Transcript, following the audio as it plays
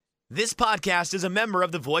This podcast is a member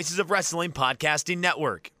of the Voices of Wrestling Podcasting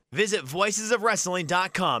Network. Visit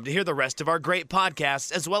voicesofwrestling.com to hear the rest of our great podcasts,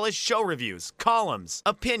 as well as show reviews, columns,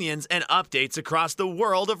 opinions, and updates across the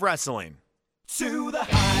world of wrestling. To the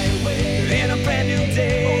highway in a brand new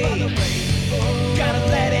day. Over the rainbow, gotta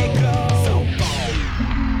let it go. So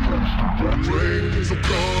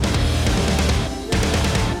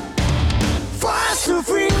fast to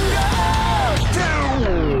freedom.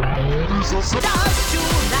 Stars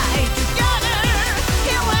tonight together.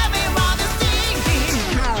 Here everybody's singing.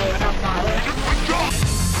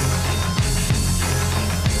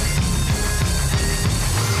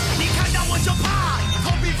 你看到我就怕，头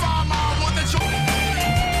皮发麻，我的手。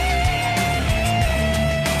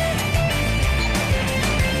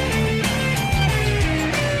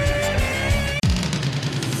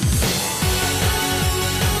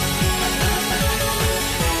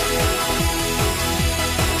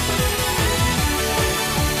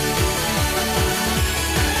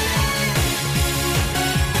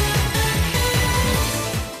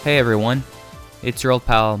Hey everyone, it's your old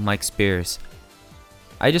pal Mike Spears.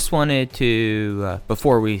 I just wanted to,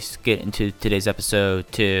 before we get into today's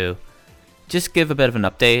episode, to just give a bit of an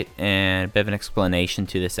update and a bit of an explanation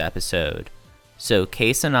to this episode. So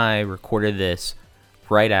Case and I recorded this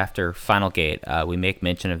right after Final Gate. We make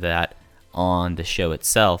mention of that on the show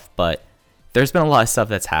itself, but there's been a lot of stuff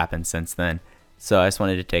that's happened since then. So I just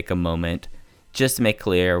wanted to take a moment just to make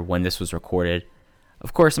clear when this was recorded.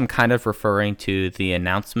 Of course, I'm kind of referring to the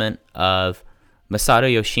announcement of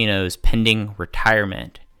Masato Yoshino's pending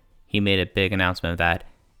retirement. He made a big announcement of that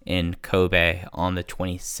in Kobe on the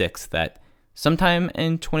 26th, that sometime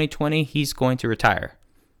in 2020 he's going to retire.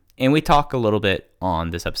 And we talk a little bit on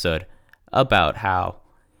this episode about how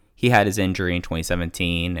he had his injury in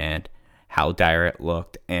 2017 and how dire it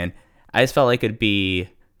looked. And I just felt like it'd be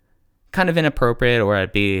kind of inappropriate, or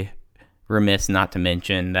I'd be remiss not to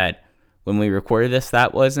mention that when we recorded this,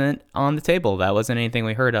 that wasn't on the table. That wasn't anything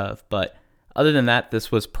we heard of. But other than that,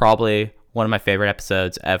 this was probably one of my favorite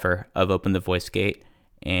episodes ever of Open the Voice Gate.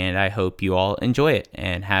 And I hope you all enjoy it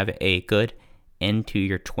and have a good end to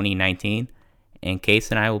your 2019. And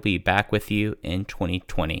Case and I will be back with you in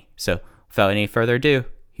 2020. So without any further ado,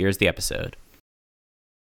 here's the episode.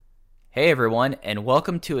 Hey everyone, and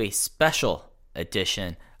welcome to a special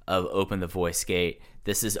edition of Open the Voice Gate.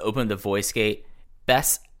 This is Open the Voice Gate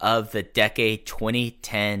Best of the Decade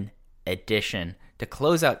 2010 edition. To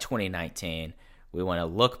close out 2019, we want to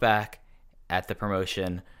look back at the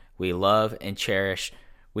promotion we love and cherish.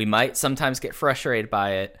 We might sometimes get frustrated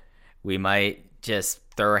by it. We might just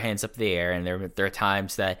throw our hands up in the air, and there are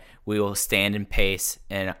times that we will stand in pace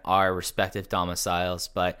in our respective domiciles.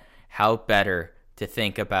 But how better to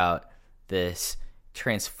think about this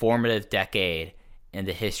transformative decade in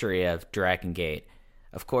the history of Dragon Gate.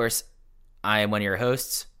 Of course, I am one of your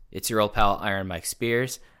hosts. It's your old pal, Iron Mike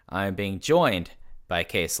Spears. I'm being joined by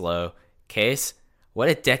Case Lowe. Case, what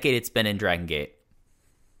a decade it's been in Dragon Gate.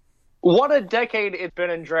 What a decade it's been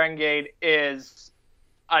in Dragon Gate is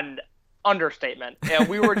an understatement. And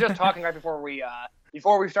we were just talking right before we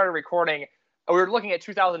started recording. We were looking at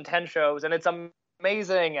 2010 shows, and it's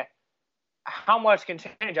amazing how much can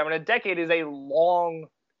change. I mean, a decade is a long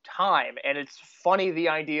time, and it's funny the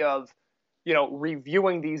idea of,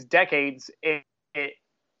 reviewing these decades.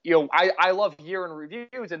 I love year-end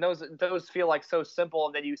reviews, and those feel like so simple.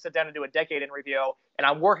 And then you sit down and do a decade in review. And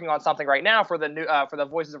I'm working on something right now for the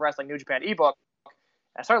Voices of Wrestling New Japan ebook.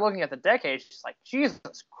 And I started looking at the decades, just like, Jesus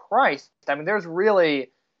Christ! I mean,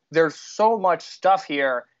 there's so much stuff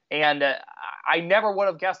here, and I never would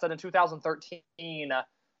have guessed that in 2013,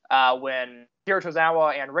 when Akira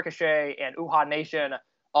Tozawa and Ricochet and Uhaa Nation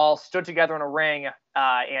all stood together in a ring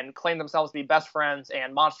and claimed themselves to be best friends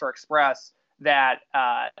and Monster Express, that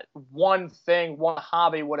one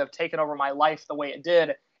hobby would have taken over my life the way it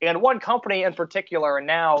did, and one company in particular. And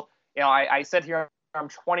now, I sit here, I'm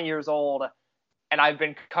 20 years old, and I've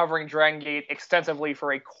been covering Dragon Gate extensively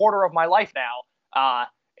for a quarter of my life now.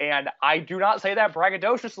 And I do not say that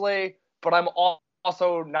braggadociously, but I'm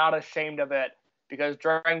also not ashamed of it, because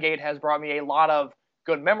Dragon Gate has brought me a lot of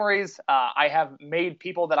good memories. I have made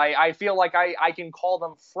people that I feel like I can call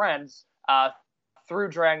them friends through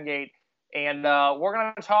Dragon Gate. And we're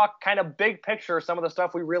going to talk kind of big picture, some of the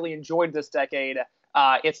stuff we really enjoyed this decade.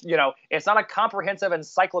 It's not a comprehensive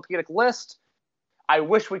encyclopedic list. I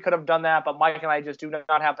wish we could have done that, but Mike and I just do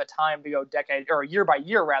not have the time to go decade or year by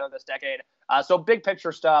year rather this decade. So big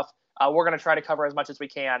picture stuff, we're going to try to cover as much as we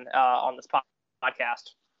can on this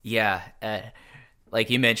podcast. Yeah, like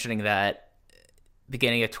you mentioning that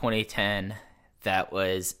beginning of 2010, that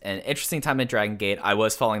was an interesting time in Dragon Gate. I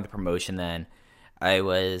was following the promotion then. I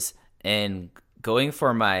was going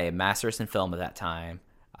for my master's in film at that time.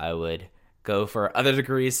 I would go for other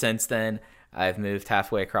degrees since then. I've moved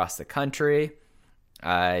halfway across the country.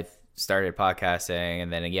 I've started podcasting,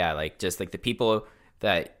 and then just like the people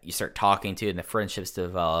that you start talking to and the friendships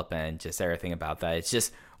develop and just everything about that. It's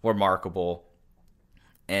just remarkable.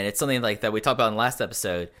 And it's something like that we talked about in the last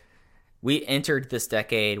episode. We entered this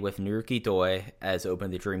decade with Naruki Doi as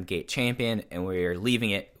Open the Dream Gate champion, and we're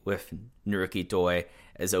leaving it with Naruki Doi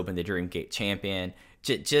as Open the Dream Gate champion,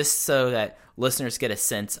 just so that listeners get a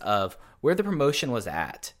sense of where the promotion was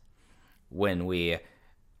at when we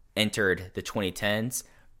entered the 2010s.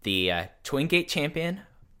 The Twin Gate champion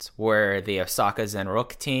were the Osaka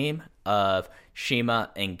Zenroku team of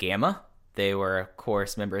Shima and Gamma. They were, of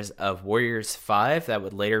course, members of Warriors 5, that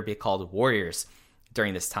would later be called Warriors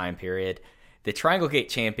during this time period. The Triangle Gate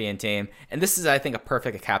champion team, and this is, I think, a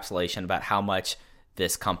perfect encapsulation about how much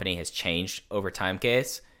this company has changed over time,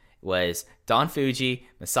 Case, was Don Fuji,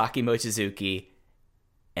 Masaki Mochizuki,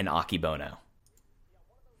 and Akibono.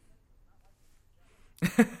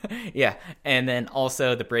 Yeah, and then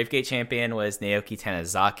also the Brave Gate champion was Naoki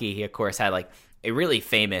Tanizaki. He, of course, had like a really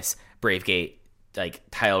famous Brave Gate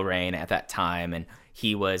title reign at that time, and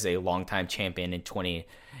he was a longtime champion in 2008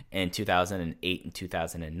 and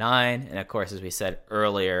 2009. And of course, as we said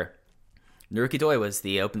earlier, Naruki Doi was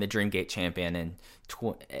the Open the Dream Gate champion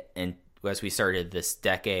and as we started this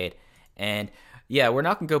decade. And yeah, we're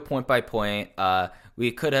not gonna go point by point.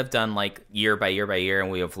 We could have done like year by year by year, and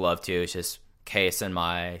we have loved to. It's just Case and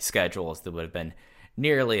my schedules that would have been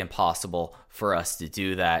nearly impossible for us to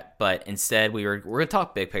do that. But instead, we're gonna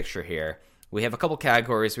talk big picture here. We have a couple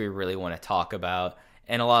categories we really want to talk about,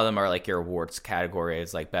 and a lot of them are like your awards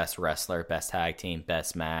categories, like best wrestler, best tag team,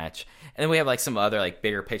 best match. And then we have like some other like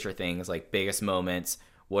bigger picture things, like biggest moments.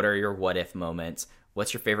 What are your what if moments?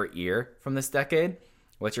 What's your favorite year from this decade?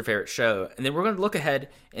 What's your favorite show? And then we're going to look ahead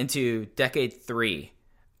into decade 3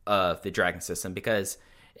 of the Dragon System, because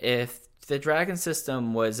if the Dragon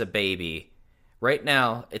System was a baby, right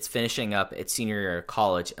now it's finishing up its senior year of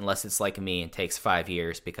college, unless it's like me and takes 5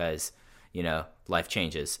 years because, life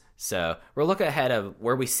changes. So we're looking ahead of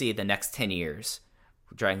where we see the next 10 years.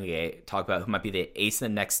 Dragon Gate, talk about who might be the ace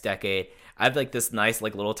in the next decade. I have like this nice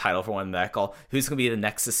like little title for one that called Who's Going to be the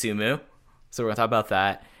Next Susumu? So we're going to talk about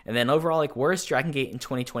that. And then overall, like, where's Dragon Gate in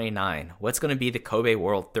 2029? What's going to be the Kobe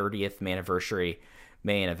World 30th anniversary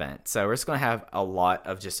main event? So we're just going to have a lot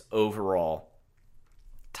of just overall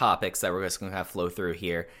topics that we're just going to have flow through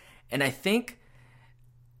here. And I think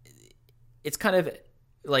it's kind of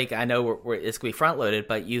like, I know it's going to be front loaded,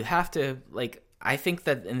 but you have to, like, I think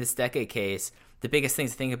that in this decade case, the biggest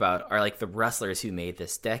things to think about are like the wrestlers who made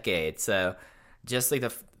this decade. So just like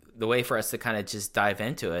the way for us to kind of just dive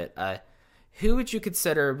into it, who would you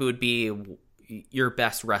consider would be your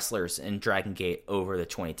best wrestlers in Dragon Gate over the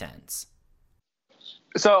 2010s?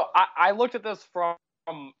 So I looked at this from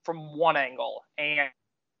one angle, and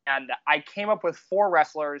I came up with 4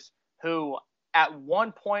 wrestlers who, at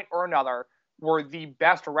one point or another, were the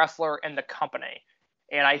best wrestler in the company.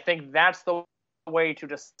 And I think that's the way to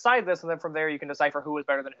decide this, and then from there you can decipher who was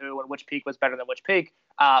better than who and which peak was better than which peak.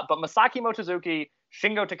 But Masaki Mochizuki,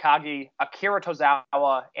 Shingo Takagi, Akira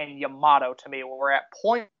Tozawa, and Yamato, to me, were at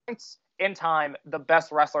points in time the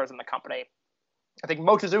best wrestlers in the company. I think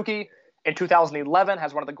Mochizuki in 2011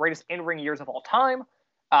 has one of the greatest in-ring years of all time.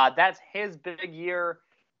 That's his big year.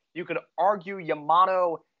 You could argue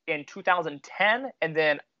Yamato in 2010 and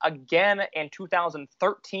then again in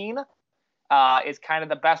 2013 is kind of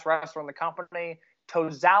the best wrestler in the company.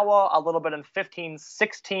 Tozawa a little bit in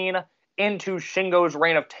 15-16 into Shingo's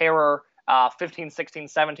reign of terror,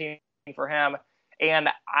 15-16-17 for him. And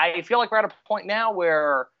I feel like we're at a point now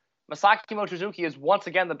where Masaki Mochizuki is once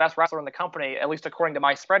again the best wrestler in the company, at least according to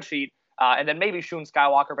my spreadsheet. And then maybe Shun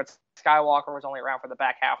Skywalker, but Skywalker was only around for the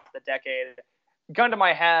back half of the decade. Gun to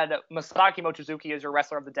my head, Masaki Mochizuki is your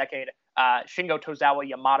wrestler of the decade. Shingo, Tozawa,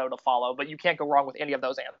 Yamato to follow, but you can't go wrong with any of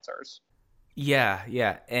those answers.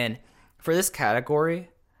 Yeah. And for this category,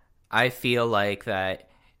 I feel like that,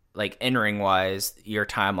 like in-ring wise, your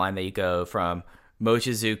timeline that you go from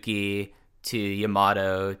Mochizuki to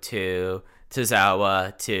Yamato to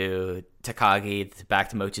Tozawa to Takagi back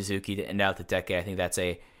to Mochizuki to end out the decade, I think that's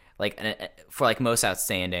for most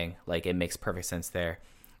outstanding, like it makes perfect sense there.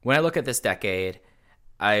 When I look at this decade,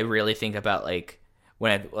 I really think about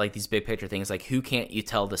when I like these big picture things, like who can't you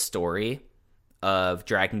tell the story of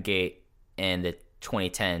Dragon Gate in the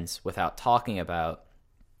 2010s without talking about?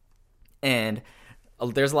 And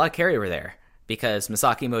there's a lot of carryover there because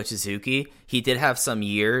Masaki Mochizuki, he did have some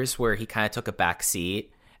years where he kind of took a back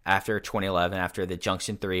seat after 2011, after the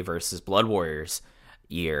Junction 3 versus Blood Warriors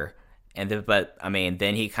year.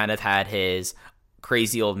 Then he kind of had his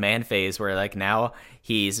crazy old man phase where like now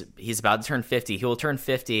he's about to turn 50. He will turn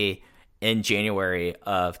 50 in January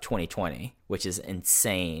of 2020, which is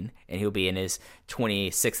insane. And he'll be in his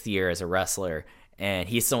 26th year as a wrestler. And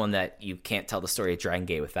he's someone that you can't tell the story of Dragon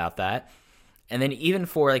Gate without that. And then even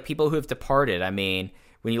for like people who have departed, I mean,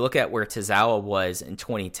 when you look at where Tozawa was in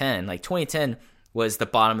 2010, like 2010 was the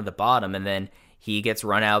bottom of the bottom. And then he gets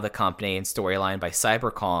run out of the company and storyline by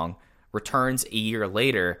Cyber Kong, returns a year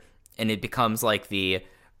later, and it becomes like the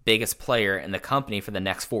biggest player in the company for the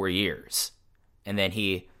next 4 years. And then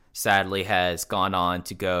he sadly has gone on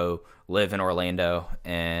to go live in Orlando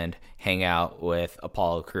and hang out with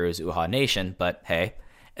Apollo Crews, Uhaa Nation, but hey.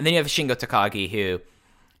 And then you have Shingo Takagi, who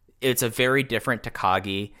it's a very different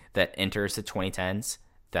Takagi that enters the 2010s,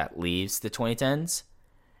 that leaves the 2010s.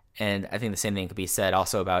 And I think the same thing could be said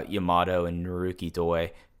also about Yamato and Naruki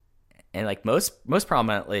Doi. And like most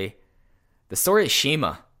prominently, the story of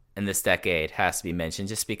Shima in this decade has to be mentioned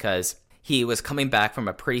just because he was coming back from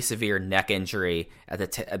a pretty severe neck injury at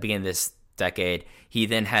the beginning of this decade. He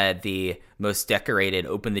then had the most decorated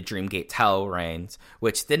Open the Dream Gate title reigns,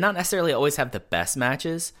 which did not necessarily always have the best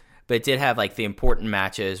matches, but it did have like the important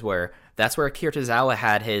matches where that's where Akira Tozawa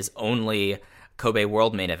had his only Kobe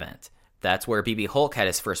World main event. That's where BB Hulk had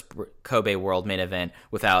his first Kobe World main event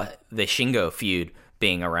without the Shingo feud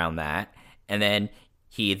being around that. And then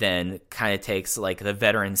he then kind of takes like the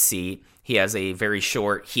veteran seat. He has a very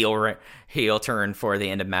short heel turn for the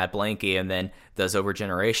end of Mad Blankey and then does Over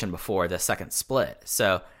Generation before the second split.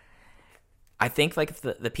 So I think like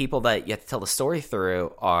the people that you have to tell the story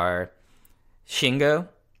through are Shingo,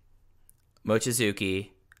 Mochizuki,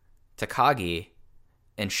 Takagi,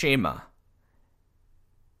 and Shima.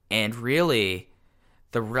 And really,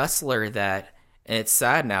 the wrestler that, and it's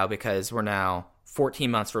sad now because we're now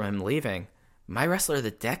 14 months from him leaving, my wrestler of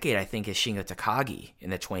the decade, I think, is Shingo Takagi in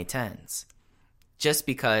the 2010s. Just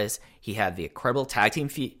because he had the incredible tag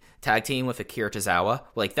team with Akira Tozawa.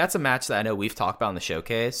 Like, that's a match that I know we've talked about in the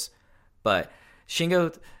showcase. But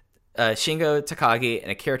Shingo Takagi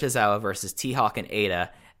and Akira Tozawa versus T-Hawk and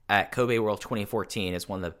Ada at Kobe World 2014 is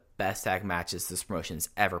one of the best tag matches this promotion's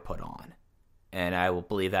ever put on. And I will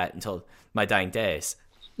believe that until my dying days.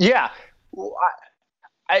 Yeah.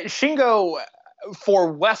 Shingo,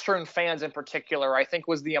 for Western fans in particular, I think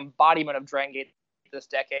was the embodiment of Dragon Gate this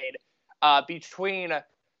decade. Between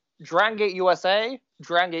Dragon Gate USA,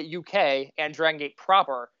 Dragon Gate UK, and Dragon Gate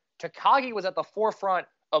proper, Takagi was at the forefront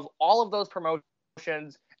of all of those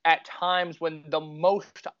promotions at times when the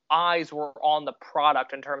most eyes were on the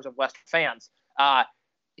product in terms of Western fans.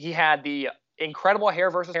 He had the incredible hair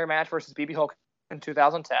versus hair match versus BB Hulk in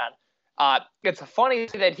 2010. It's funny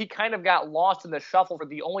that he kind of got lost in the shuffle for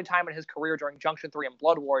the only time in his career during Junction 3 and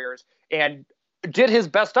Blood Warriors, and did his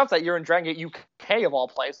best stuff that year in Dragon Gate UK of all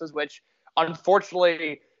places, which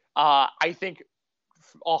unfortunately I think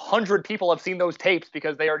 100 people have seen those tapes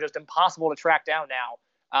because they are just impossible to track down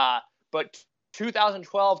now. But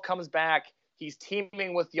 2012 comes back. He's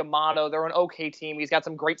teaming with Yamato. They're an okay team. He's got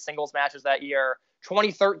some great singles matches that year.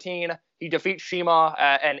 2013, he defeats Shima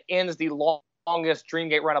and ends the longest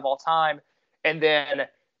Dreamgate run of all time, and then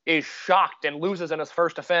is shocked and loses in his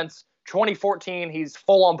first defense. 2014, he's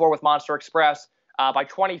full on board with Monster Express. By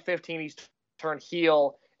 2015, he's turned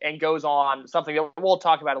heel and goes on something that we'll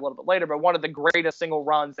talk about a little bit later, but one of the greatest single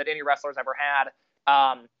runs that any wrestler's ever had.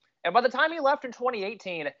 And by the time he left in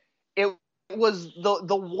 2018, it was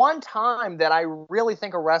the one time that I really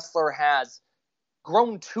think a wrestler has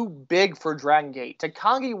grown too big for Dragon Gate.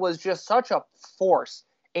 Takagi was just such a force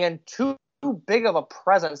and too big of a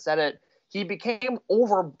presence that he became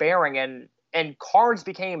overbearing, and cards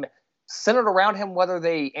became centered around him whether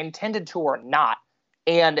they intended to or not.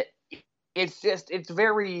 And it's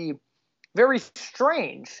very, very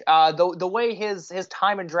strange the way his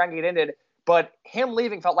time in Dragon Gate ended, but him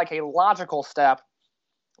leaving felt like a logical step,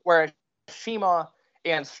 whereas Shima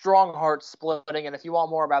and Strongheart splitting, and if you want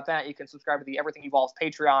more about that, you can subscribe to the Everything Evolves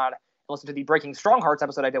Patreon and listen to the Breaking Stronghearts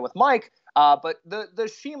episode I did with Mike. But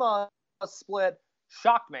the Shima split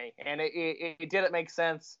shocked me, and it didn't make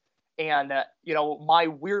sense. And my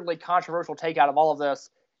weirdly controversial take out of all of this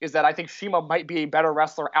is that I think Shima might be a better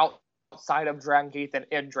wrestler outside of Dragon Gate than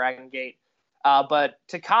in Dragon Gate. But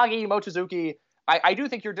Takagi, Mochizuki, I do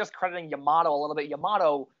think you're discrediting Yamato a little bit.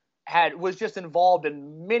 Yamato was just involved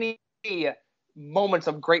in many moments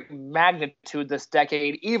of great magnitude this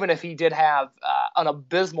decade, even if he did have an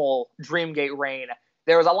abysmal Dreamgate reign.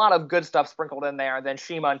 There was a lot of good stuff sprinkled in there. And then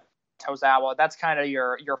Shima and Tozawa, that's kind of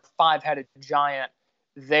your five-headed giant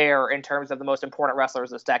there in terms of the most important wrestlers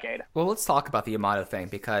this decade. Well, let's talk about the Yamato thing,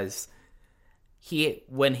 because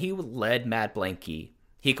when he led Mad Blankey,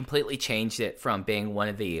 he completely changed it from being one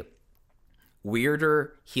of the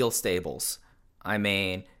weirder heel stables. I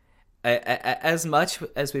mean, as much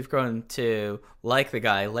as we've grown to like the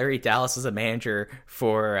guy, Larry Dallas was a manager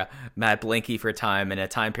for Mad Blankey for a time, in a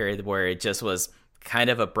time period where it just was kind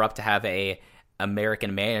of abrupt to have a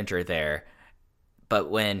American manager there. But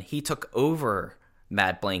when he took over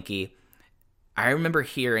Mad Blankey, I remember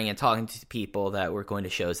hearing and talking to people that were going to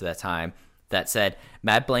shows at that time that said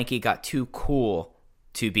Mad Blankey got too cool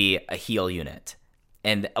to be a heel unit.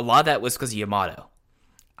 And a lot of that was because of Yamato.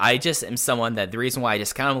 I just am someone that the reason why I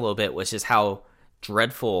discount him a little bit was just how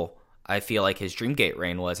dreadful I feel like his Dreamgate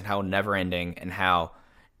reign was, and how never-ending and how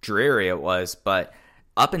dreary it was. But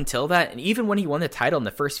up until that, and even when he won the title in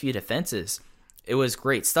the first few defenses, it was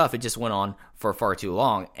great stuff. It just went on for far too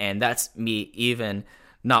long. And that's me even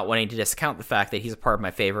not wanting to discount the fact that he's a part of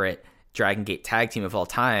my favorite Dragon Gate tag team of all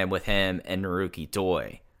time with him and Naruki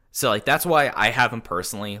Doi. So, like, that's why I have him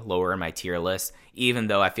personally lower in my tier list, even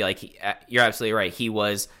though I feel like you're absolutely right. He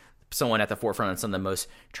was someone at the forefront of some of the most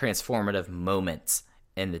transformative moments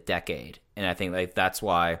in the decade. And I think, like, that's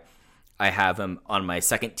why I have him on my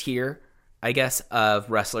second tier, I guess,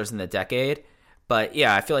 of wrestlers in the decade. But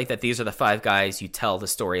yeah, I feel like that these are the 5 guys you tell the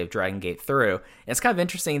story of Dragon Gate through. And it's kind of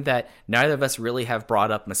interesting that neither of us really have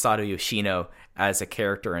brought up Masato Yoshino as a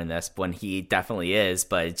character in this, when he definitely is.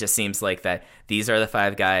 But it just seems like that these are the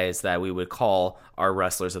 5 guys that we would call our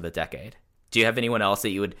wrestlers of the decade. Do you have anyone else that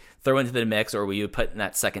you would throw into the mix, or will you put in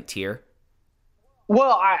that second tier?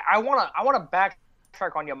 Well, I wanna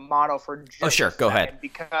backtrack on Yamato for just a second, go ahead,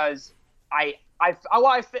 because I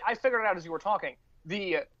figured it out as you were talking.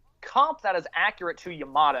 The comp that is accurate to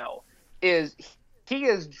Yamato is he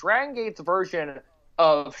is Dragon Gate's version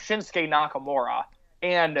of Shinsuke Nakamura,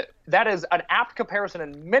 and that is an apt comparison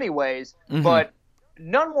in many ways, but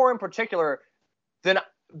none more in particular than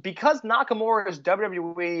because Nakamura's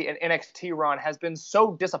WWE and NXT run has been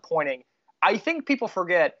so disappointing. I think people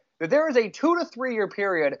forget that there is a 2 to 3 year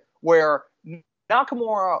period where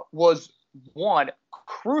Nakamura was, 1,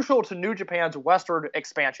 crucial to New Japan's westward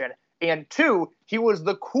expansion, and 2, he was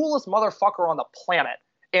the coolest motherfucker on the planet.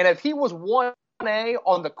 And if he was 1A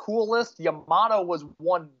on the cool list, Yamato was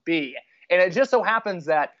 1B. And it just so happens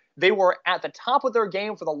that they were at the top of their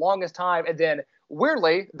game for the longest time, and then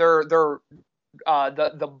weirdly, the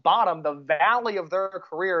bottom, the valley of their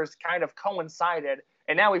careers kind of coincided.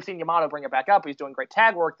 And now we've seen Yamato bring it back up. He's doing great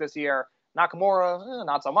tag work this year. Nakamura,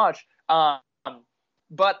 not so much.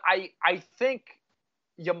 But I think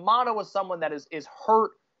Yamato is someone that is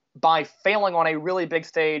hurt by failing on a really big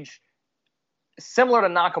stage, similar to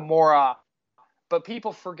Nakamura. But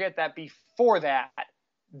people forget that before that,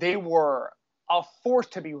 they were a force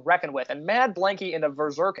to be reckoned with. And Mad Blankey in the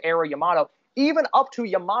Berserk era Yamato, even up to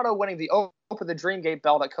Yamato winning the Open the Dreamgate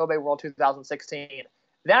belt at Kobe World 2016,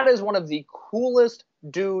 that is one of the coolest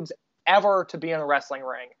dudes ever to be in a wrestling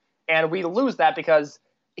ring. And we lose that because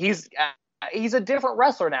he's a different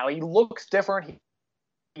wrestler now. He looks different.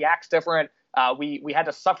 He acts different. We had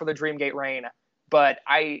to suffer the Dreamgate reign. But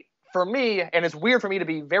for me, and it's weird for me to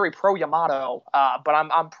be very pro Yamato, but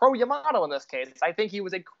I'm pro Yamato in this case. I think he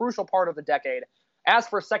was a crucial part of the decade. As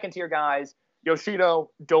for second tier guys, Yoshino,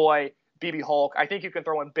 Doi, BB Hulk, I think you can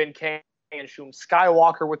throw in Ben Kay and Shun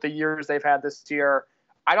Skywalker with the years they've had this year.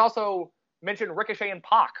 I'd also mention Ricochet and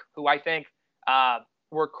Pac, who I think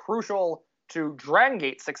were crucial to Dragon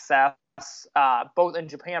Gate's success, both in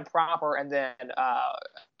Japan proper and then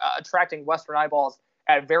attracting Western eyeballs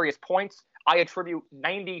at various points. I attribute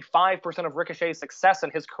 95% of Ricochet's success in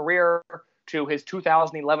his career to his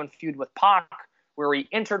 2011 feud with Pac, where he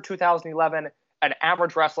entered 2011 an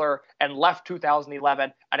average wrestler and left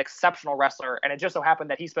 2011 an exceptional wrestler. And it just so happened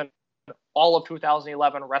that he spent all of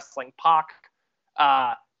 2011 wrestling Pac.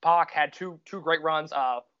 Pac had two great runs,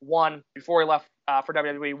 one before he left for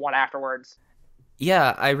WWE, one afterwards.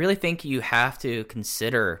 Yeah, I really think you have to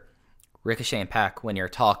consider Ricochet and Pac when you're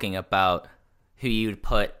talking about who you'd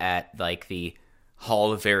put at like the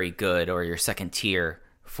Hall of Very Good or your second tier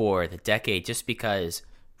for the decade, just because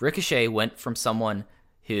Ricochet went from someone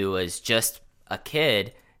who was just a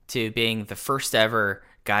kid to being the first ever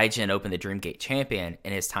Gaijin Open the Dreamgate champion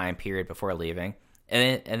in his time period before leaving.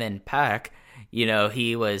 And then Pac, he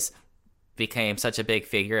became such a big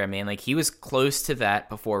figure. I mean, like, he was close to that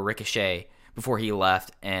before he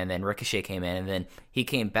left, and then Ricochet came in, and then he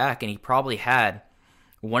came back, and he probably had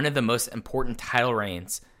one of the most important title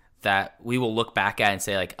reigns that we will look back at and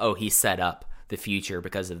say, like, oh, he set up the future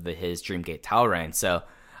because of his Dreamgate title reign. So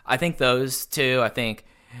I think those two, I think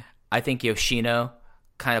Yoshino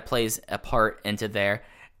kind of plays a part into there.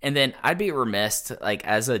 And then I'd be remiss, like,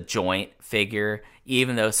 as a joint figure,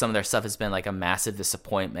 even though some of their stuff has been like a massive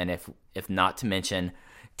disappointment, if not to mention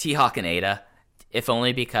T-Hawk and Ada, if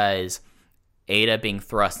only because Ada being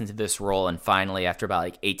thrust into this role and finally after about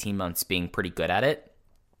like 18 months being pretty good at it,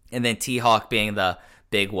 and then T-Hawk being the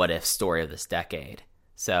big what if story of this decade.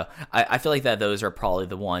 So I feel like that those are probably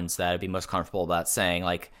the ones that I'd be most comfortable about saying,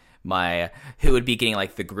 like, who would be getting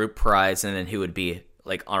like the group prize and then who would be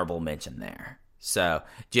like honorable mention there. So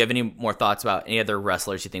do you have any more thoughts about any other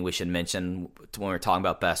wrestlers you think we should mention when we're talking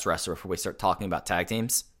about best wrestler before we start talking about tag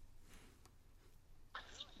teams?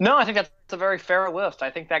 No, I think that's a very fair list. I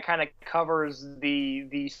think that kind of covers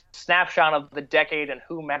the snapshot of the decade and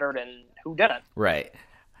who mattered and who didn't. Right.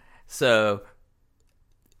 So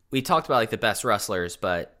we talked about like the best wrestlers,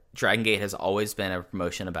 but Dragon Gate has always been a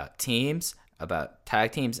promotion about teams, about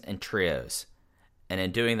tag teams and trios. And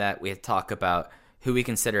in doing that, we have to talk about who we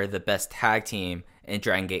consider the best tag team in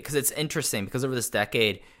Dragon Gate. Because it's interesting, because over this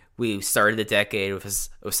decade, we started the decade with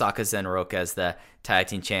Osaka Zenroku as the tag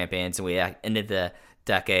team champions, and we ended the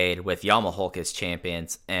decade with Yama Hulk as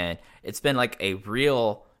champions. And it's been like a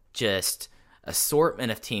real just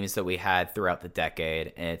assortment of teams that we had throughout the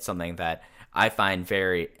decade, and it's something that I find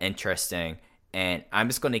very interesting. And I'm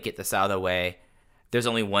just going to get this out of the way. There's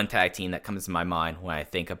only one tag team that comes to my mind when I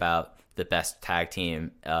think about the best tag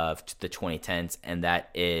team of the 2010s, and that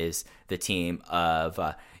is the team of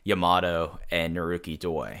Yamato and Naruki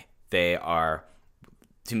Doi. They are,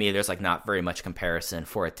 to me, there's like not very much comparison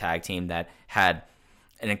for a tag team that had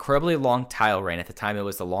an incredibly long title reign. At the time, it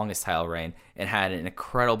was the longest title reign, and had an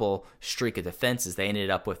incredible streak of defenses. They ended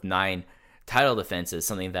up with 9 title defenses,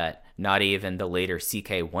 something that not even the later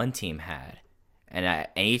CK1 team had. And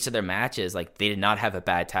each of their matches, like, they did not have a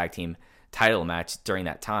bad tag team title match during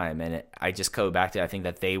that time. And I just go back to, I think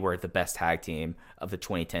that they were the best tag team of the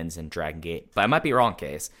 2010s in Dragon Gate. But I might be wrong,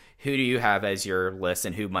 Case. Who do you have as your list,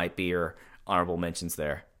 and who might be your honorable mentions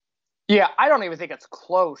there? Yeah, I don't even think it's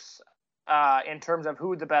close in terms of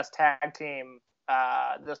who the best tag team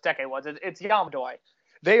this decade was. It's Yamadoi.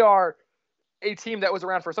 They are a team that was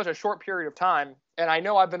around for such a short period of time, and I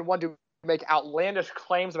know I've been one to make outlandish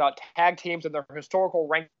claims about tag teams and their historical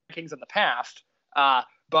rankings in the past,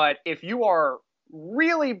 but if you are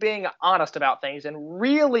really being honest about things and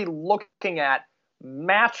really looking at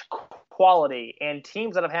match quality and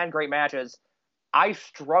teams that have had great matches, I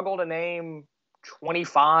struggle to name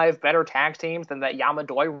 25 better tag teams than that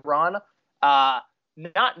Yamadoi run. Not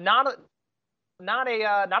a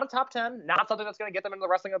top 10, not something that's going to get them into the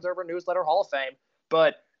Wrestling Observer Newsletter Hall of Fame,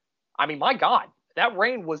 but I mean, my God, that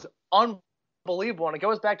reign was unbelievable. And it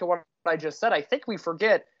goes back to what I just said. I think we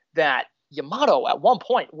forget that Yamato at one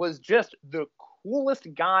point was just the coolest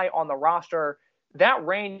guy on the roster. That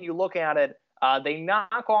reign, you look at it, they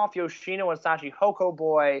knock off Yoshino and Sachi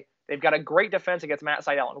Hokoboy. They've got a great defense against Matt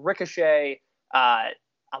Sydal and Ricochet. I'm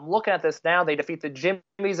looking at this now. They defeat the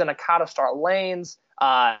Jimmies and Akata Star Lanes.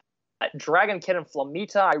 Dragon Kid and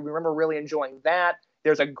Flamita, I remember really enjoying that.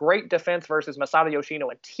 There's a great defense versus Masato Yoshino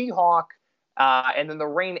and T-Hawk. And then the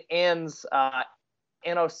reign ends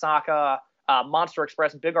in Osaka. Monster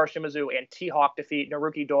Express, Big R Shimizu, and T-Hawk defeat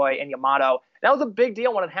Naruki Doi and Yamato. That was a big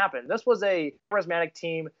deal when it happened. This was a charismatic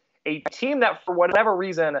team, a team that for whatever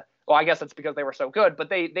reason, well, I guess it's because they were so good, but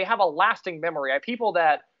they have a lasting memory. People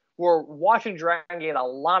that were watching Dragon Gate a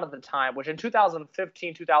lot of the time, which in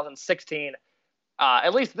 2015, 2016,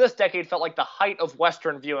 at least this decade felt like the height of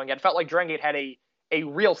Western viewing. It felt like Dragon Gate had a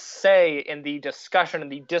real say in the discussion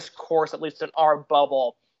and the discourse, at least in our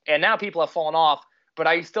bubble. And now people have fallen off, but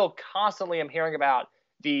I still constantly am hearing about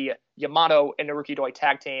the Yamato and Naruki Doi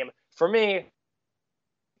tag team. For me,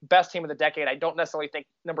 best team of the decade. I don't necessarily think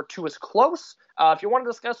number 2 is close. If you want to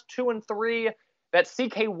discuss 2 and 3, that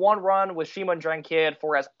CK1 run with Shima and Dragon Kid,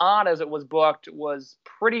 for as odd as it was booked, was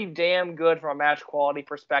pretty damn good from a match quality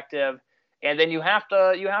perspective. And then you have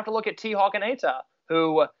to look at T-Hawk and Eita,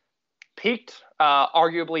 who peaked,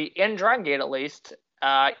 arguably in Dragon Gate at least,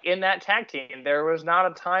 in that tag team. There was not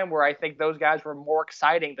a time where I think those guys were more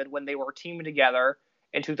exciting than when they were teaming together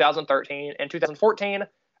in 2013 and 2014.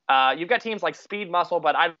 You've got teams like Speed Muscle,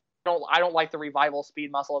 but I don't like the revival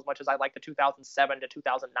Speed Muscle as much as I like the 2007 to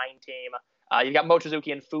 2009 team. You've got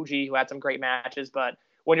Mochizuki and Fuji, who had some great matches, but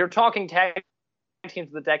when you're talking tag teams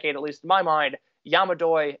of the decade, at least in my mind,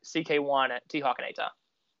 Yamadoi, CK1, T-Hawk, and Eita.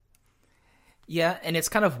 Yeah, and it's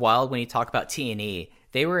kind of wild when you talk about T&E.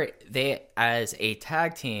 They as a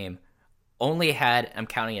tag team only had, I'm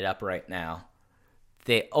counting it up right now,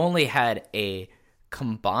 they only had a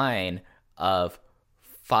combine of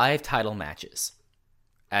 5 title matches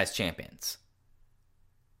as champions.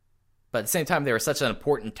 but at the same time, they were such an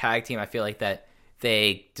important tag team. I feel like that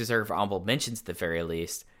they deserve honorable mentions at the very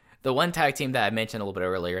least. The one tag team that I mentioned a little bit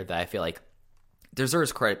earlier that I feel like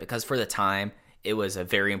deserves credit because for the time, it was a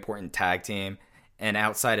very important tag team. And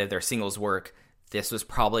outside of their singles work, this was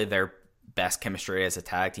probably their best chemistry as a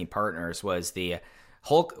tag team partners was the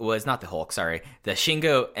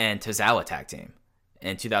Shingo and Tozawa tag team.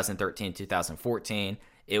 In 2013-2014,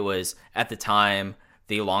 it was, at the time,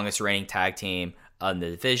 the longest reigning tag team in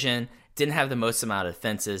the division. Didn't have the most amount of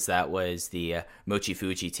defenses. That was the Mochi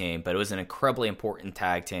Fuji team, but it was an incredibly important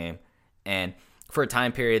tag team. And for a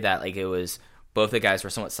time period that it was both the guys were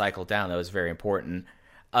somewhat cycled down, that was very important.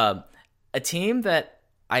 A team that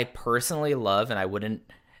I personally love and I wouldn't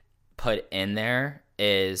put in there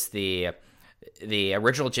is the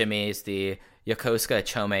original Jimmys, the Yokosuka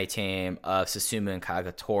Chome team of Susumu and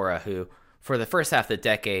Kagetora, who for the first half of the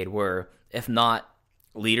decade were, if not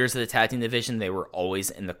leaders of the tag team division, they were always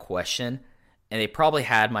in the question. And they probably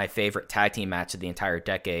had my favorite tag team match of the entire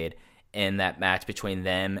decade in that match between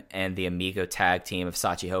them and the Amigo tag team of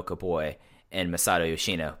Shachihoko Boy and Masato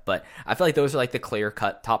Yoshino. But I feel like those are the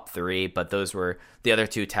clear-cut top three, but those were the other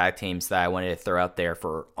two tag teams that I wanted to throw out there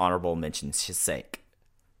for honorable mention's sake.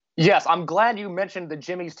 Yes, I'm glad you mentioned the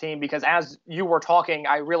Jimmy's team because as you were talking,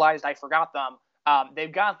 I realized I forgot them.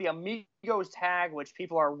 They've got the Amigos tag, which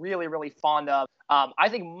people are really, really fond of. I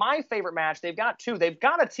think my favorite match, they've got two. They've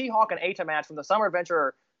got a T-Hawk and Eita match from the Summer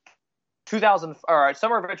Adventure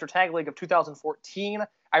Tag League of 2014.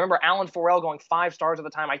 I remember Alan Forel going 5 stars at the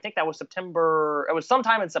time. I think that was September. It was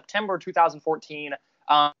sometime in September 2014.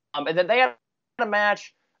 And then they had a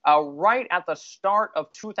match right at the start of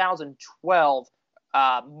 2012,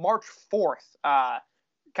 March 4th.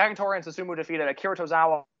 Kagetora and Susumu defeated Akira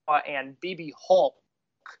Tozawa and BB Hulk.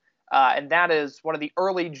 And that is one of the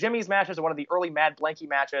early Jimmy's matches and one of the early Mad Blanky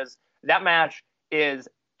matches. That match is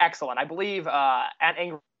excellent. I believe at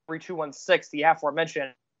Angry216, the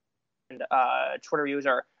aforementioned Twitter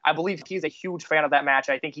user, I believe he's a huge fan of that match.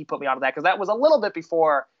 I think he put me onto that because that was a little bit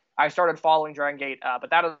before I started following Dragon Gate. But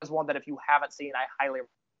that is one that if you haven't seen, I highly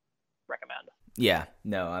recommend. Yeah,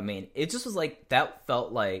 no, I mean, it just was that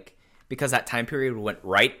felt like, because that time period went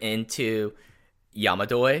right into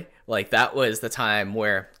Yamadoi, that was the time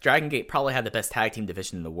where Dragon Gate probably had the best tag team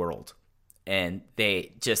division in the world. And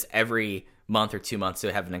they just every month or 2 months, they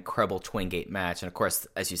would have an incredible Twin Gate match. And of course,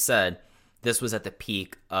 as you said, this was at the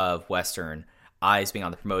peak of Western Eyes being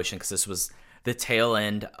on the promotion because this was the tail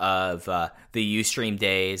end of the Ustream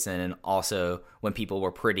days and also when people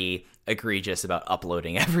were pretty egregious about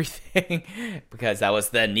uploading everything because that was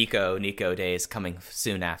the Nico days coming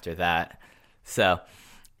soon after that. So,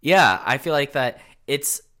 yeah, I feel like that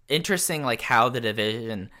it's interesting how the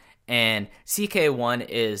division and CK1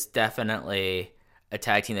 is definitely a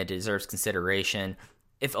tag team that deserves consideration,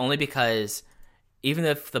 if only because even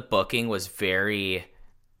if the booking was very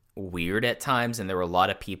weird at times and there were a lot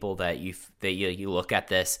of people that you look at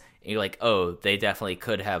this and you're like, oh, they definitely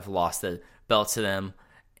could have lost the belt to them.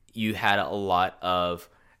 You had a lot of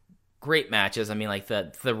great matches. I mean,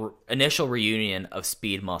 the initial reunion of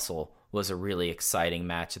Speed Muscle was a really exciting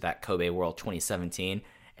match at that Kobe World 2017.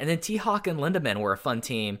 And then T-Hawk and Lindaman were a fun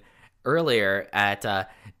team earlier at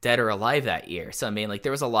Dead or Alive that year. So, I mean,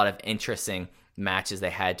 there was a lot of interesting matches they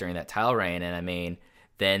had during that title reign. And, I mean,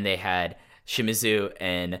 then they had Shimizu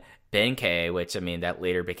and Benkei, which, I mean, that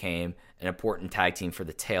later became an important tag team for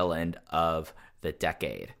the tail end of the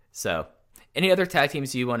decade. So, any other tag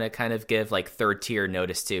teams you want to kind of give, third tier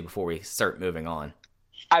notice to before we start moving on?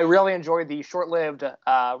 I really enjoyed the short-lived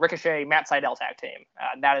Ricochet Matt Sydal tag team.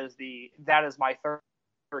 That is my third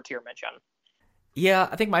tier mention. Yeah,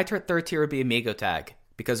 I think my third tier would be Amigo Tag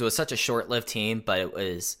because it was such a short-lived team, but it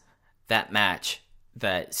was that match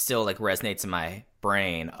that still resonates in my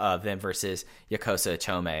brain of them versus Yokosuka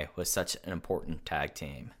Chome was such an important tag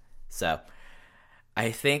team. So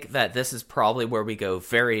I think that this is probably where we go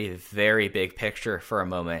very, very big picture for a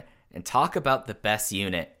moment and talk about the best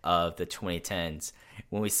unit of the 2010s.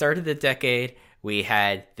 When we started the decade, we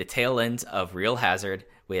had the tail ends of Real Hazard.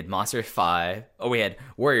 We had we had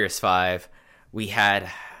Warriors 5. We had,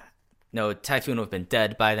 Typhoon would have been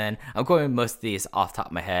dead by then. I'm going with most of these off the top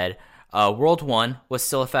of my head. World 1 was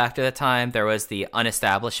still a factor at the time. There was the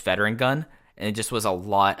unestablished Veteran Gun, and it just was a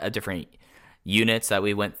lot of different units that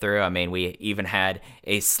we went through. I mean, we even had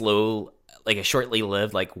a shortly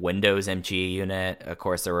lived Windows MG unit. Of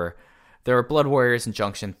course, there were Blood Warriors in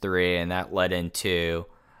Junction 3, and that led into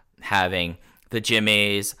having the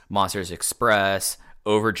Jimmys, Monsters Express,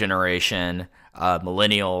 Overgeneration,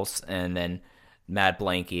 Millennials, and then Mad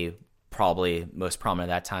Blanky, probably most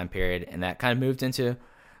prominent at that time period. And that kind of moved into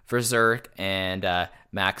Berserk and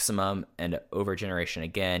Maximum and Overgeneration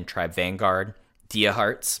again, Tribe Vanguard, Dia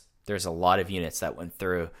Hearts. There's a lot of units that went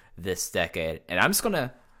through this decade. And I'm just going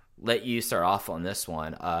to let you start off on this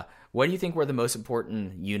one. What do you think were the most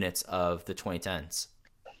important units of the 2010s?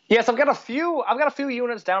 Yes, I've got a few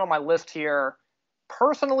units down on my list here.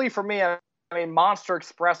 Personally, for me, I mean, Monster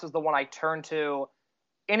Express is the one I turn to.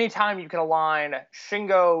 Anytime you can align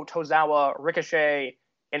Shingo, Tozawa, Ricochet,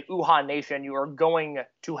 and Uhaa Nation, you are going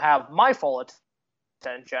to have my full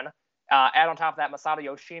attention. Add on top of that Masato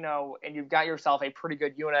Yoshino, and you've got yourself a pretty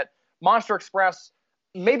good unit. Monster Express,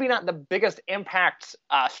 maybe not the biggest impact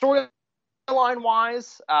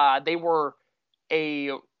storyline-wise. They were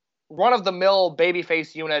a run-of-the-mill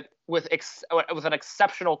babyface unit with an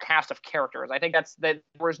exceptional cast of characters. I think that there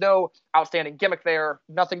was no outstanding gimmick there,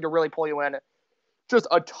 nothing to really pull you in. Just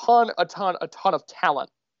a ton of talent,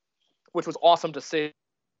 which was awesome to see.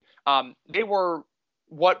 They were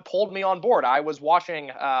what pulled me on board. I was watching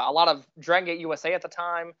a lot of Dragon Gate USA at the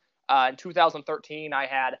time. In 2013, I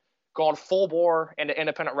had gone full bore into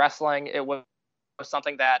independent wrestling. It was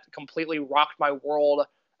something that completely rocked my world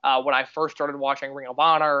when I first started watching Ring of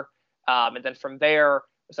Honor. And then from there,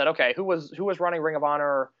 I said, okay, who was running Ring of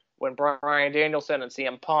Honor when Bryan Danielson and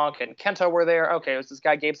CM Punk and Kenta were there? Okay, it was this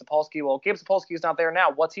guy Gabe Sapolsky. Well, Gabe Sapolsky is not there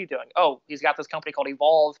now. What's he doing? Oh, he's got this company called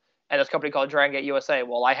Evolve and this company called Dragon Gate USA.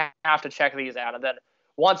 Well, I have to check these out. And then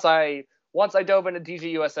once I dove into DG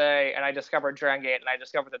USA and I discovered Dragon Gate and I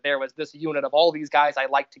discovered that there was this unit of all these guys I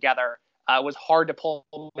liked together, it was hard to pull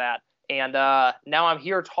that. And now I'm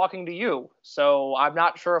here talking to you. So I'm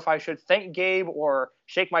not sure if I should thank Gabe or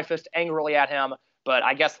shake my fist angrily at him, but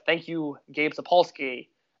I guess thank you, Gabe Sapolsky.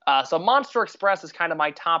 So Monster Express is kind of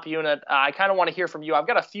my top unit. I kind of want to hear from you. I've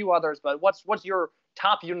got a few others, but what's your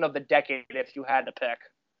top unit of the decade if you had to pick?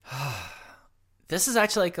 This is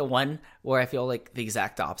actually like a one where I feel like the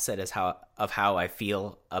exact opposite is how I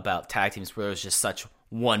feel about tag teams, where there's just such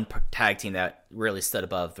one tag team that really stood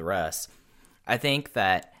above the rest. I think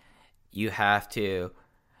that you have to,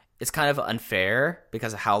 it's kind of unfair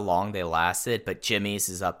because of how long they lasted, but Jimmy's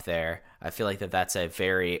is up there. I feel like that's a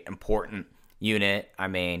very important unit. I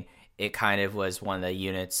mean, it kind of was one of the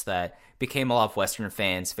units that became a lot of Western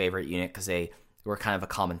fans' favorite unit because they were kind of a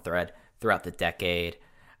common thread throughout the decade.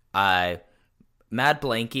 Mad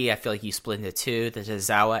Blanky, I feel like you split into two. The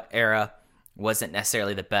Tozawa era wasn't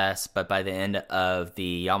necessarily the best, but by the end of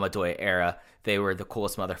the Yamadoi era, they were the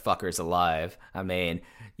coolest motherfuckers alive. I mean,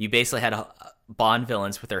 you basically had Bond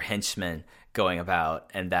villains with their henchmen going about,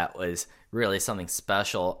 and that was really something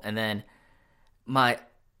special. And then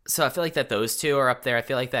so I feel like that those two are up there. I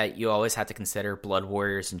feel like that you always have to consider Blood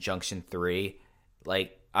Warriors and Junction 3.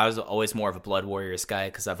 Like, I was always more of a Blood Warriors guy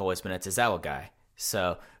because I've always been a Tozawa guy.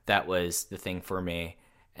 So that was the thing for me.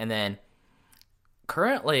 And then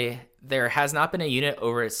currently, there has not been a unit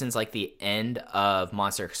over since like the end of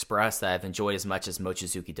Monster Express that I've enjoyed as much as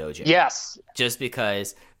Mochizuki Dojo. Yes. Just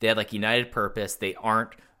because they had like united purpose. They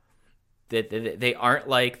aren't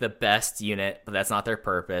like the best unit, but that's not their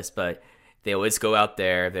purpose. But they always go out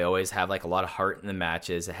there. They always have like a lot of heart in the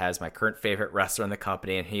matches. It has my current favorite wrestler in the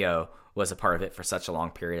company, and Hyo was a part of it for such a long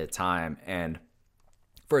period of time. And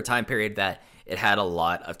for a time period that it had a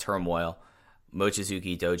lot of turmoil,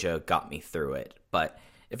 Mochizuki Dojo got me through it. But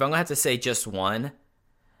if I'm going to have to say just one,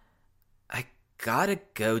 I gotta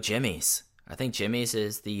go Jimmy's. I think Jimmy's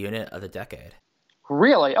is the unit of the decade.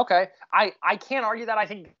 Really? Okay. I can't argue that. I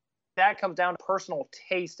think that comes down to personal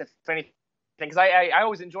taste, if anything. Because I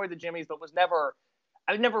always enjoyed the Jimmy's, but I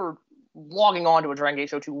was never logging on to a Dragon Gate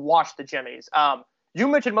show to watch the Jimmy's. You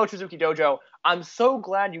mentioned Mochizuki Dojo. I'm so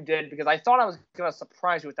glad you did, because I thought I was going to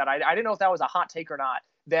surprise you with that. I didn't know if that was a hot take or not,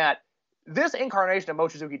 that this incarnation of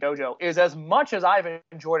Mochizuki Dojo is as much as I've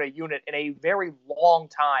enjoyed a unit in a very long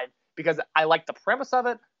time, because I like the premise of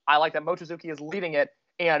it. I like that Mochizuki is leading it,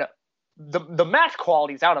 and the match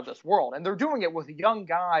quality is out of this world. And they're doing it with young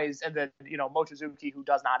guys, and then, Mochizuki, who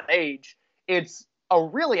does not age. It's a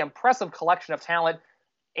really impressive collection of talent,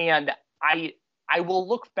 and I will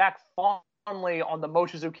look back fondly on the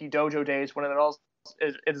Mochizuki Dojo days when it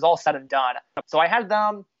is all said and done. So I had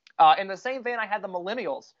them. In the same vein, I had the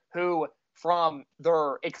Millennials, who, from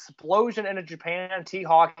their explosion into Japan,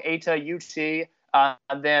 T-Hawk, Eita, UT,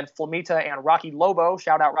 and then Flamita and Rocky Lobo,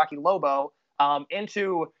 shout out Rocky Lobo,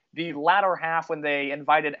 into the latter half when they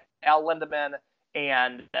invited Al Lindemann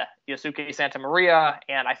and Yosuke Santa Maria,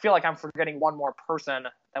 and I feel like I'm forgetting one more person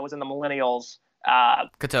that was in the Millennials.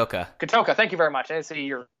 Kotoka, thank you very much. I see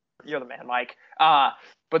you're the man, Mike.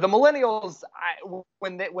 But the Millennials,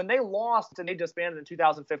 when they lost and they disbanded in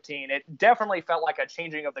 2015, it definitely felt like a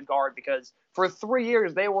changing of the guard, because for 3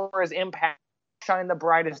 years they were as impactful shine the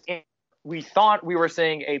brightest in. We thought we were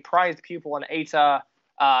seeing a prized pupil in Eita,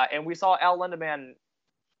 and we saw Al Lindemann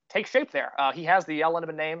take shape there. He has the Al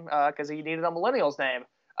Lindemann name because he needed a Millennials name.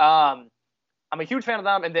 I'm a huge fan of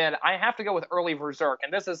them, and then I have to go with early Berserk,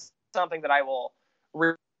 and this is something that I will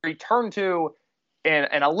return to in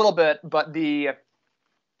a little bit, but the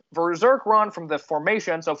Berserk run from the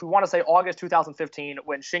formation, so if we want to say August 2015,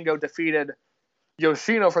 when Shingo defeated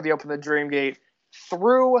Yoshino for the Open the Dream Gate,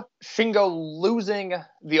 through Shingo losing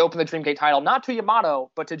the Open the Dream Gate title, not to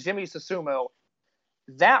Yamato, but to Jimmy Susumu,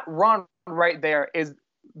 that run right there is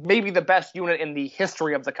maybe the best unit in the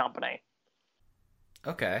history of the company.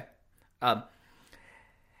 Okay.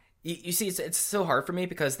 You see, it's so hard for me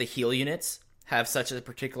because the heel units have such a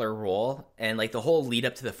particular role, and like the whole lead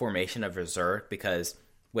up to the formation of Berserk, because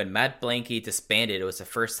when Matt Blanky disbanded, it was the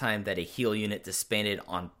first time that a heel unit disbanded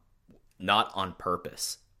not on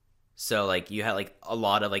purpose. So like you had like a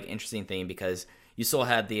lot of like interesting thing because you still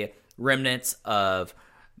had the remnants of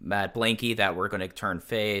Matt Blanky that were going to turn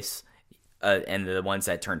face, and the ones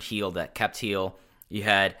that turned heel that kept heel. You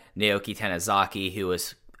had Naoki Tanizaki, who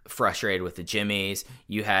was frustrated with the Jimmies.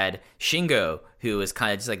 You had Shingo, who was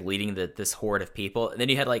kind of just like leading this horde of people. And then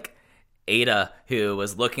you had like Eita, who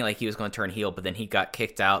was looking like he was going to turn heel, but then he got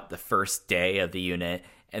kicked out the first day of the unit.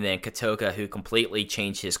 And then Kotoka, who completely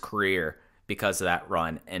changed his career because of that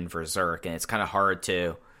run in Berserk. And it's kind of hard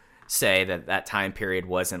to say that time period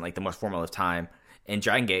wasn't like the most formative time in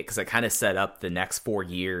Dragon Gate, because it kind of set up the next 4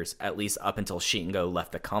 years, at least up until Shingo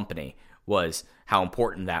left the company, was how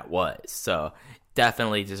important that was. So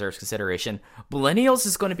definitely deserves consideration. Millennials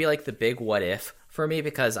is going to be like the big what if for me,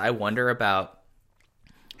 because I wonder about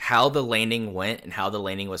how the landing went and how the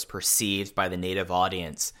landing was perceived by the native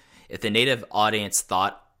audience. If the native audience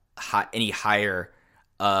thought any higher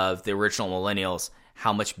of the original Millennials,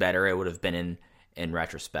 how much better it would have been in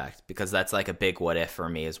retrospect, because that's like a big what if for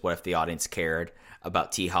me, is what if the audience cared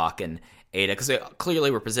about T-Hawk and Eita, because they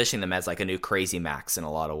clearly were positioning them as like a new Crazy Max in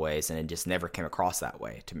a lot of ways, and it just never came across that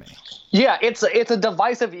way to me. Yeah, it's a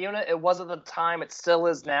divisive unit. It was at the time. It still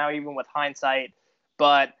is now, even with hindsight.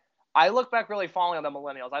 But I look back really fondly on the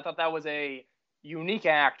Millennials. I thought that was a unique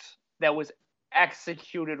act that was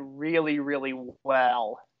executed really, really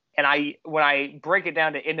well. And when I break it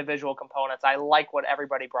down to individual components, I like what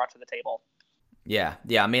everybody brought to the table. Yeah.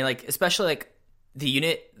 I mean, like, especially like the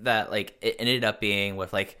unit that like it ended up being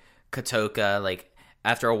with like Kotoka, like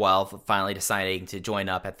after a while finally deciding to join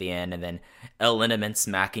up at the end, and then El Lindemann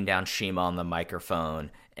smacking down Shima on the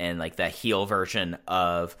microphone, and like that heel version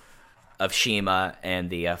of Shima and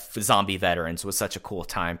the zombie veterans was such a cool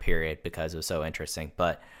time period because it was so interesting.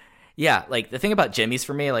 But yeah, like the thing about Jimmy's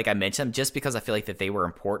for me, like I mentioned them just because I feel like that they were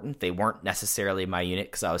important. They weren't necessarily my unit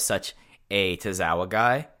because I was such a Tozawa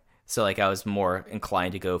guy. So like I was more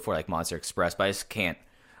inclined to go for like Monster Express, but I just can't.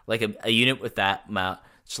 Like a unit with that much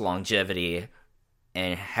longevity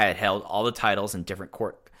and had held all the titles in different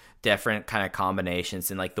kind of combinations,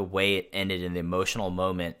 and like the way it ended in the emotional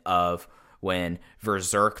moment of when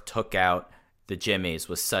Berserk took out the Jimmies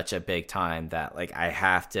was such a big time that like I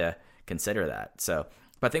have to consider that. So,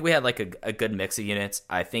 but I think we had like a good mix of units.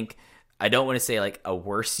 I think I don't want to say like a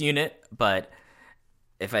worse unit, but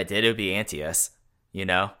if I did, it would be Antios, you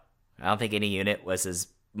know? I don't think any unit was as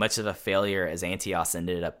much of a failure as Antios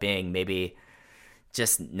ended up being. Maybe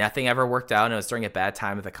just nothing ever worked out, and it was during a bad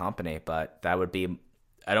time of the company. But that would be,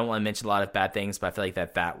 I don't want to mention a lot of bad things, but I feel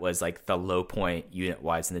like that was like the low point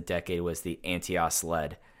unit-wise in the decade, was the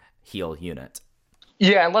Antios-led heel unit.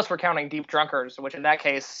 Yeah, unless we're counting Deep Drunkers, which in that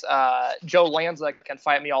case, Joe Lanza can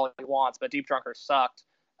fight me all he wants, but Deep Drunkers sucked.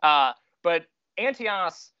 But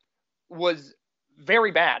Antios was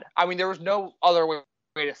very bad. I mean, there was no other way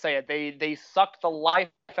to say it. They sucked the life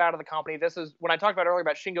out of the company. This is, when I talked about earlier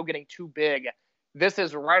about Shingo getting too big, this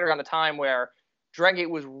is right around the time where Dragon Gate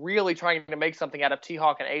was really trying to make something out of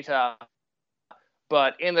T-Hawk and Eita,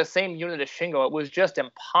 but in the same unit as Shingo, it was just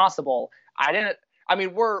impossible.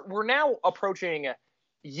 We're now approaching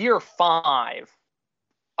year 5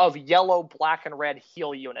 of yellow, black, and red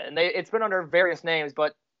heel unit, and it's been under various names,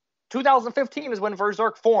 but 2015 is when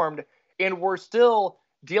Berserk formed, and we're still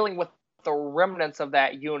dealing with the remnants of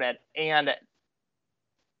that unit, and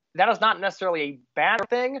that is not necessarily a bad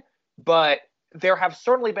thing, but there have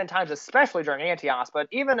certainly been times, especially during Antios, but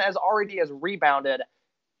even as RED has rebounded,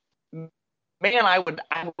 man, I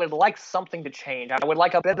would like something to change. I would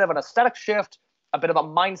like a bit of an aesthetic shift, a bit of a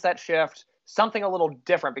mindset shift, something a little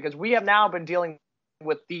different, because we have now been dealing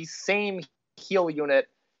with the same heel unit,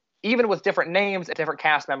 even with different names and different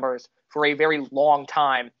cast members, for a very long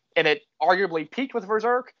time. And it arguably peaked with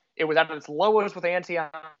Berserk. It was at its lowest with Antios.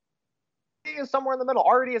 is somewhere in the middle.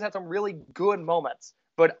 RED has had some really good moments,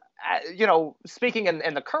 but speaking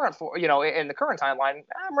in the current in the current timeline,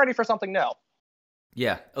 I'm ready for something new.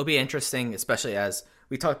 Yeah, it'll be interesting, especially as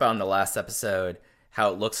we talked about in the last episode,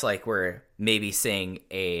 how it looks like we're maybe seeing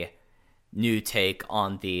a new take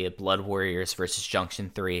on the Blood Warriors versus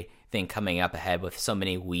Junction 3 thing coming up ahead with so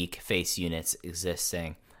many weak face units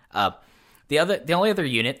existing. The only other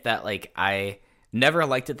unit that like I never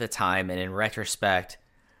liked at the time, and in retrospect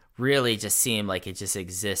really just seemed like it just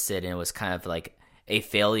existed and it was kind of like a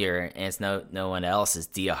failure, and it's no one else, is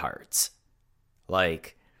Dia Hearts.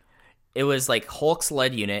 Like, it was like Hulk's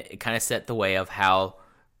led unit. It kind of set the way of how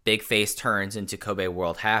big face turns into Kobe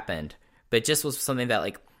World happened, but it just was something that,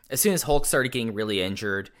 like, as soon as Hulk started getting really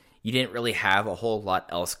injured, you didn't really have a whole lot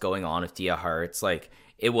else going on with Dia Hearts. Like,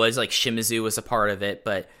 it was like Shimizu was a part of it,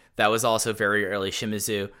 but that was also very early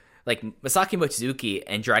Shimizu. Like, Masaki Mochizuki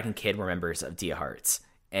and Dragon Kid were members of Dia Hearts,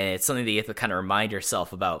 and it's something that you have to kind of remind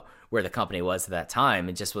yourself about where the company was at that time.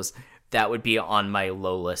 It just was, that would be on my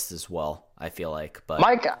low list as well, I feel like. But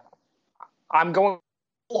Mike, I'm going to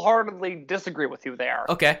wholeheartedly disagree with you there.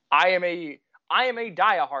 Okay. I am a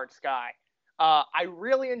Dia Hearts guy. I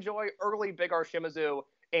really enjoy early Big R Shimizu,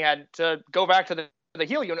 and to go back to the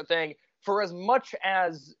heel unit thing, for as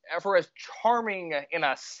charming in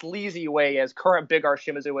a sleazy way as current Big R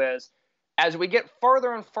Shimizu is, as we get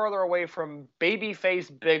further and further away from babyface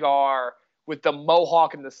Big R with the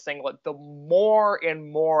mohawk and the singlet, the more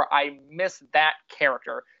and more I miss that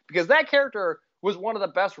character, because that character was one of the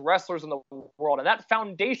best wrestlers in the world, and that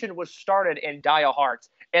foundation was started in Dia Hearts.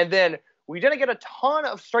 And then we didn't get a ton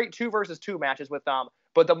of straight 2 versus 2 matches with them,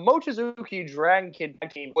 but the Mochizuki Dragon Kid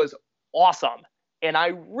team was awesome. And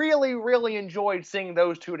I really, really enjoyed seeing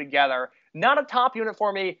those two together. Not a top unit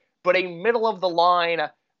for me, but a middle of the line,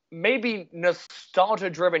 maybe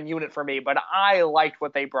nostalgia-driven unit for me, but I liked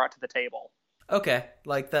what they brought to the table. Okay,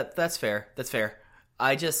 like that's fair. That's fair.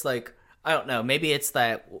 I just, like, I don't know, maybe it's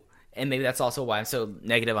that, and maybe that's also why I'm so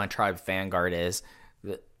negative on Tribe Vanguard, is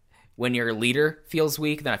that when your leader feels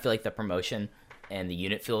weak, then I feel like the promotion and the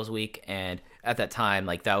unit feels weak. And at that time,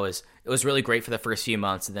 like, it was really great for the first few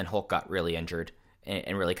months, and then Hulk got really injured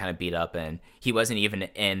and really kind of beat up, and he wasn't even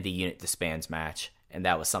in the unit disbands match, and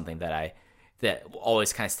that was something that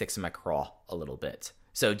always kind of sticks in my craw a little bit.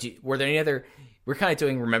 So were there any other, we're kind of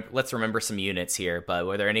doing let's remember some units here, but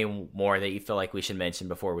were there any more that you feel like we should mention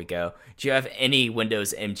before we go? Do you have any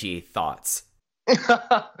Windows MG thoughts?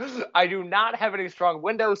 I do not have any strong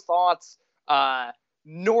Windows thoughts,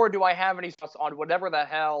 nor do I have any thoughts on whatever the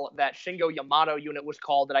hell that Shingo Yamato unit was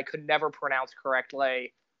called that I could never pronounce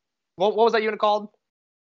correctly. What was that unit called?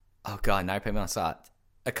 Oh god, now I put me on spot.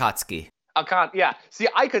 Akatsuki. Yeah. See,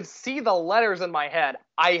 I could see the letters in my head.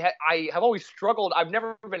 I have always struggled. I've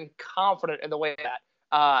never been confident in the way that.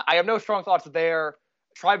 I have no strong thoughts there.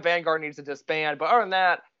 Tribe Vanguard needs to disband. But other than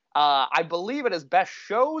that, I believe it is best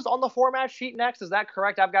shows on the format sheet next. Is that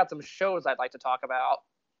correct? I've got some shows I'd like to talk about.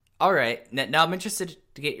 All right. Now I'm interested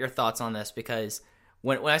to get your thoughts on this, because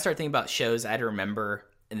when I start thinking about shows, I had to remember,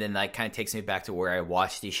 and then that kind of takes me back to where I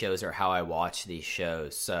watch these shows or how I watch these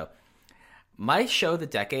shows. So my show of the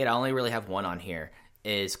decade, I only really have one on here,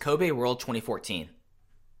 is Kobe World 2014.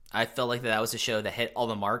 I felt like that was a show that hit all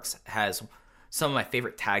the marks, has some of my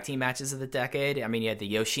favorite tag team matches of the decade. I mean, you had the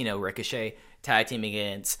Yoshino Ricochet tag team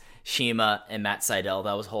against Shima and Matt Sydal.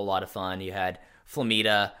 That was a whole lot of fun. You had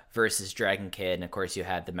Flamita versus Dragon Kid, and of course you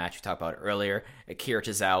had the match we talked about earlier, Akira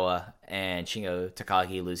Tozawa and Shingo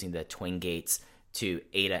Takagi losing the Twin Gates to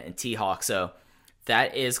Ada and T-Hawk. So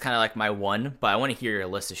that is kind of like my one, but I want to hear your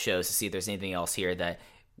list of shows to see if there's anything else here that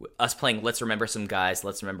us playing. Let's remember some guys,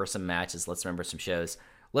 let's remember some matches, let's remember some shows.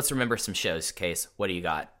 Let's remember some shows. Case, what do you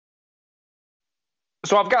got?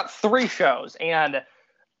 So I've got 3 shows, and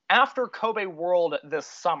after Kobe World this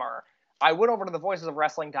summer, I went over to the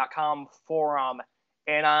voicesofwrestling.com forum,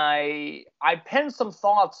 and I penned some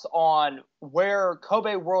thoughts on where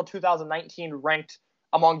Kobe World 2019 ranked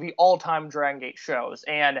among the all-time Dragon Gate shows.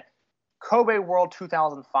 And Kobe World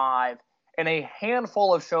 2005 and a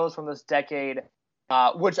handful of shows from this decade,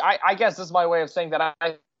 which I guess this is my way of saying that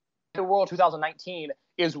Kobe World 2019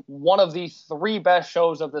 is one of the 3 best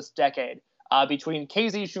shows of this decade, between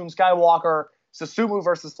KZ Shun Skywalker, Susumu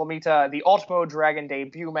versus Flamita, the Ultimo Dragon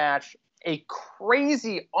debut match, a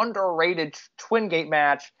crazy underrated Twin Gate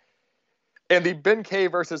match, and the Ben-K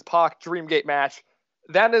versus Pac Dream Gate match.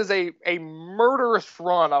 That is a murderous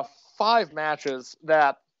run of 5 matches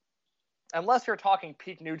that, unless you're talking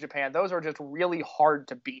peak New Japan, those are just really hard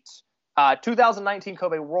to beat. 2019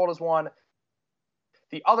 Kobe World is one.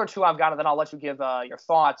 The other 2 I've got, and then I'll let you give your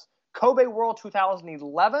thoughts. Kobe World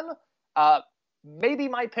 2011, maybe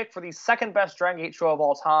my pick for the second best Dragon Gate show of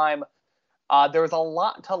all time. There's a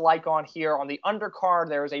lot to like on here. On the undercard,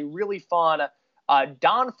 there's a really fun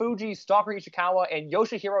Don Fuji, Stalker Ishikawa, and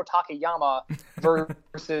Yoshihiro Takayama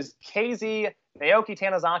versus KZ, Naoki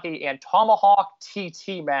Tanizaki, and Tomahawk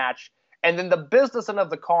TT match. And then the business end of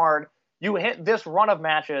the card, you hit this run of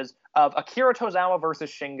matches of Akira Tozawa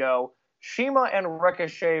versus Shingo, Shima and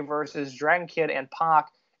Ricochet versus Dragon Kid and Pac,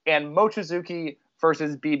 and Mochizuki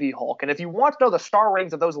versus BB Hulk. And if you want to know the star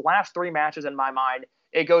ratings of those last 3 matches in my mind,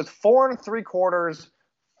 it goes 4 3/4,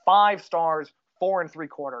 5 stars, 4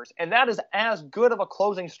 3/4. And that is as good of a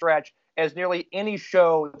closing stretch as nearly any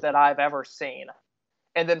show that I've ever seen.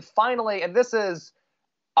 And then finally, and this is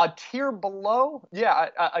a tier below,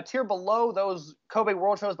 a tier below those Kobe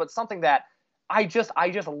World shows, but something that I just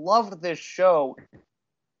loved this show.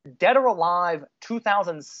 Dead or Alive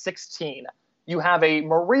 2016. You have a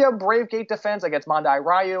Maria Bravegate defense against Mondai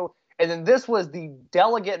Ryu, and then this was the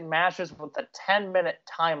delegate matches with the 10-minute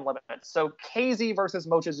time limit. So KZ versus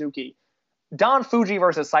Mochizuki, Don Fuji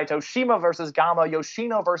versus Saito, Shima versus Gama,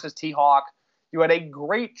 Yoshino versus T-Hawk. You had a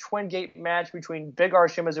great Twin Gate match between Big R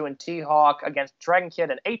Shimizu and T-Hawk against Dragon Kid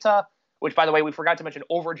and Eita, which, by the way, we forgot to mention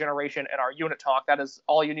Overgeneration in our unit talk. That is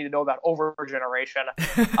all you need to know about Overgeneration.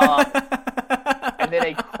 And then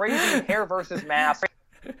a crazy hair versus mask.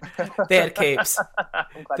 They had capes.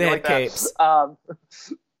 They had capes.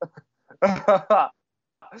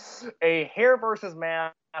 A hair versus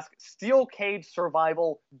mask, steel cage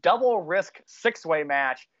survival, double risk 6-way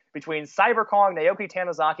match between Cyber Kong, Naoki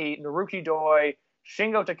Tanizaki, Naruki Doi,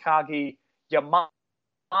 Shingo Takagi,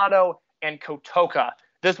 Yamato, and Kotoka.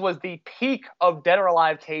 This was the peak of Dead or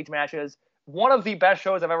Alive cage matches. One of the best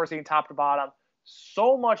shows I've ever seen top to bottom.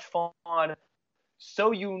 So much fun.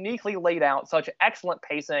 So uniquely laid out. Such excellent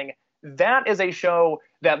pacing. That is a show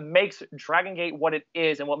that makes Dragon Gate what it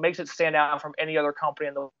is and what makes it stand out from any other company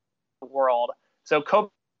in the world. So Kobe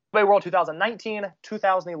World 2019,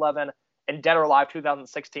 2011, and Dead or Alive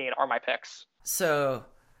 2016 are my picks. So,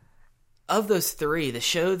 of those 3, the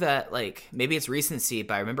show that, like, maybe it's recency,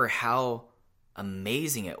 but I remember how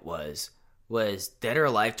amazing it was Dead or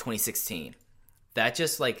Alive 2016. That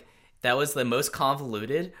just, like, that was the most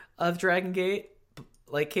convoluted of Dragon Gate,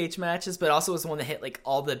 like, cage matches, but also was the one that hit, like,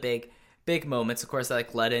 all the big moments. Of course, that,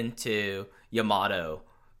 like, led into Yamato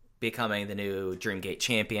becoming the new Dream Gate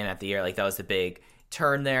champion at the year. Like, that was the big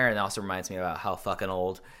turn there, and it also reminds me about how fucking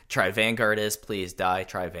old Tri Vanguard is. Please die,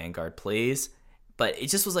 Tri Vanguard, please. But it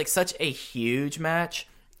just was, like, such a huge match,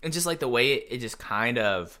 and just, like, the way it just kind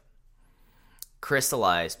of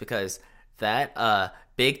crystallized, because that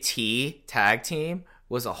Big T tag team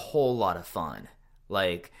was a whole lot of fun.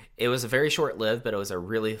 Like, it was a very short-lived, but it was a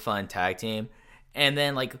really fun tag team. And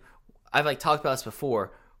then, like, I've, like, talked about this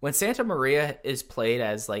before, when Santa Maria is played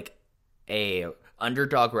as, like, a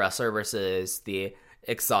underdog wrestler versus the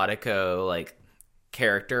Exotico, like,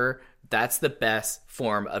 character, that's the best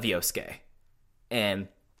form of Yosuke. And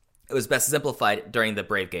it was best exemplified during the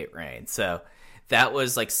Bravegate reign. So that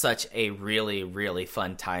was, like, such a really, really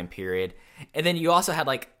fun time period. And then you also had,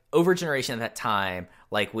 like, Overgeneration at that time.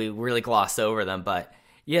 Like, we really glossed over them, but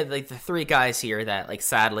you had, like, the 3 guys here that, like,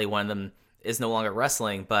 sadly one of them is no longer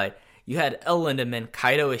wrestling, but you had El Lindemann,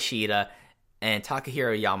 Kaito Ishida, and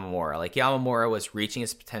Takahiro Yamamura. Like, Yamamura was reaching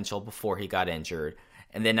his potential before he got injured.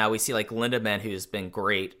 And then now we see, like, Lindemann, who's been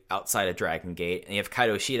great outside of Dragon Gate. And you have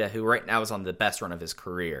Kaito Ishida, who right now is on the best run of his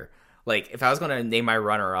career. Like, if I was going to name my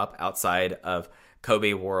runner-up outside of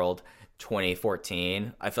Kobe World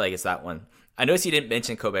 2014, I feel like it's that one. I noticed you didn't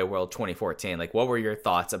mention Kobe World 2014. Like, what were your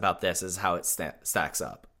thoughts about this as how it stacks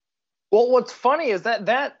up? Well, what's funny is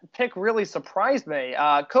that pick really surprised me.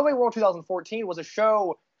 Kobe World 2014 was a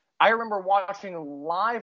show I remember watching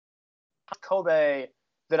live Kobe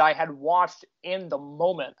that I had watched in the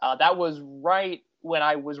moment. That was right when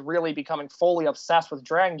I was really becoming fully obsessed with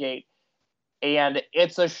Dragon Gate. And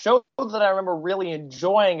it's a show that I remember really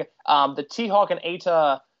enjoying. The T-Hawk and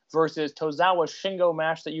Eita versus Tozawa Shingo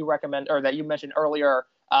match that you mentioned earlier,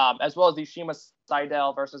 as well as the Shima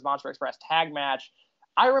Seidel versus Monster Express tag match.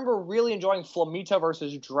 I remember really enjoying Flamita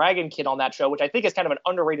versus Dragon Kid on that show, which I think is kind of an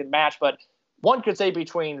underrated match, but one could say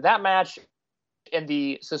between that match and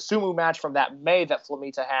the Susumu match from that May that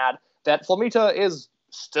Flamita had, that Flamita is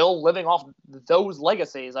still living off those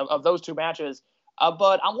legacies of those 2 matches.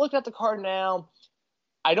 But I'm looking at the card now.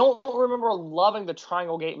 I don't remember loving the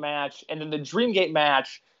Triangle Gate match, and then the Dream Gate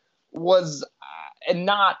match was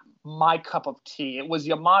not my cup of tea. It was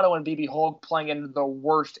Yamato and BB Hulk playing into the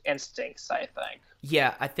worst instincts, I think.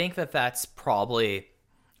 Yeah, I think that's probably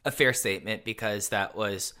a fair statement, because that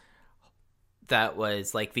was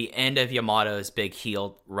like the end of Yamato's big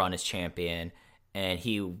heel run as champion, and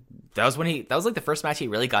that was like the first match he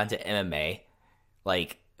really got into MMA.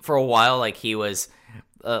 Like for a while, like he was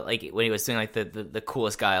like when he was doing like the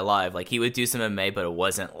coolest guy alive, like he would do some MMA, but it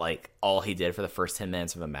wasn't like all he did for the first 10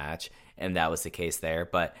 minutes of a match, and that was the case there.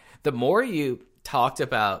 But the more you talked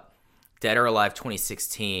about Dead or Alive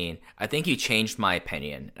 2016, I think you changed my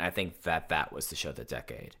opinion. I think that was the show of the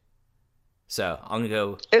decade. So I'm gonna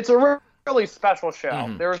go. It's a really special show.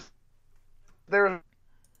 Mm-hmm. There's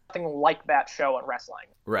nothing like that show in wrestling.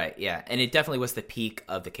 Right, yeah. And it definitely was the peak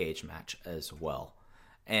of the cage match as well.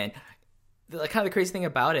 And kind of the crazy thing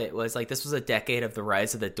about it was like this was a decade of the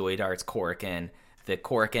rise of the Doi Darts Korakuen, the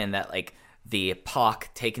Korakuen that like the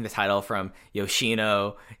Pac taking the title from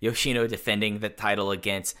Yoshino defending the title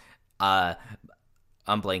against I'm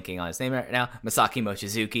blanking on his name right now, Masaki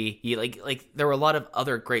Mochizuki. Like there were a lot of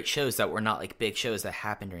other great shows that were not like big shows that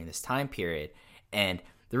happened during this time period. And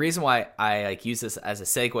the reason why I like use this as a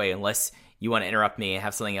segue, unless you want to interrupt me and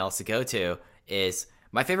have something else to go to, is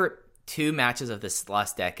my favorite 2 matches of this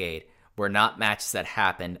last decade were not matches that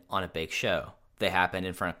happened on a big show. They happened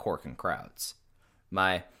in front of Korakuen crowds.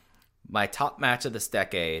 My top match of this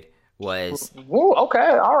decade was... Ooh,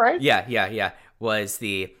 okay, all right. Yeah. Was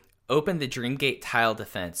the Open the Dreamgate title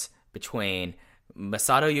defense between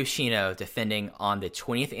Masato Yoshino defending on the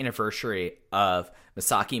 20th anniversary of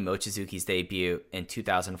Masaki Mochizuki's debut in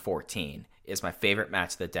 2014 is my favorite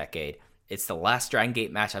match of the decade. It's the last Dragon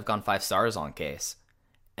Gate match I've gone 5 stars on, Case.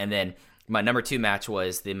 And then my number 2 match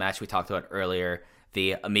was the match we talked about earlier,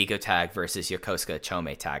 the Amigo tag versus Yokosuka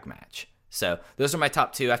Chome tag match. So those are my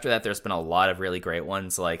top 2. After that, there's been a lot of really great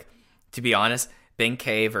ones. Like, to be honest,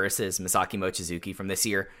 Ben-K versus Masaki Mochizuki from this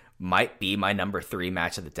year might be my number 3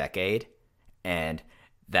 match of the decade. And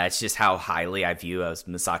that's just how highly I view as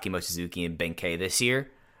Masaki Mochizuki and Ben-K this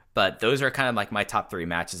year. But those are kind of like my top 3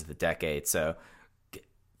 matches of the decade. So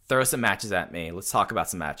throw some matches at me. Let's talk about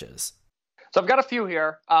some matches. So I've got a few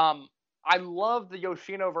here. I love the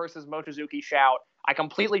Yoshino versus Mochizuki shout. I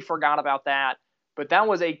completely forgot about that. But that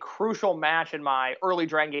was a crucial match in my early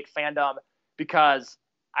Dragon Gate fandom because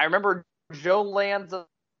I remember Joe Lanza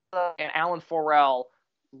and Alan Forel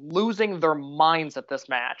losing their minds at this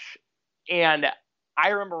match. And I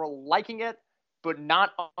remember liking it, but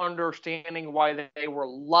not understanding why they were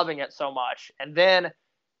loving it so much. And then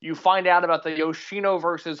you find out about the Yoshino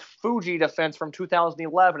versus Fuji defense from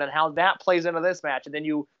 2011 and how that plays into this match. And then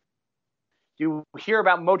you hear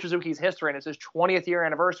about Mochizuki's history, and it's his 20th year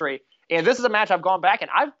anniversary. And this is a match I've gone back,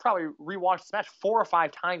 and I've probably rewatched this match 4 or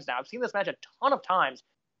 5 times now. I've seen this match a ton of times,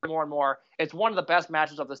 more and more. It's one of the best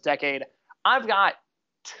matches of this decade. I've got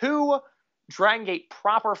 2 Dragon Gate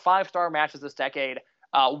proper 5-star matches this decade.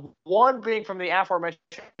 One being from the aforementioned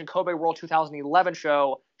Kobe World 2011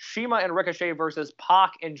 show, Shima and Ricochet versus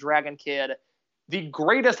Pac and Dragon Kid. The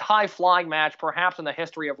greatest high-flying match perhaps in the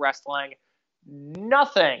history of wrestling.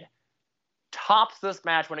 Nothing tops this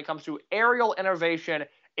match when it comes to aerial innovation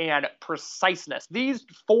and preciseness. These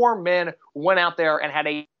 4 men went out there and had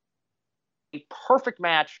a perfect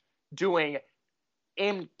match doing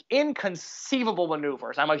inconceivable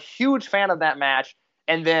maneuvers. I'm a huge fan of that match.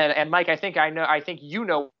 And Mike, I think you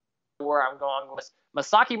know where I'm going with this.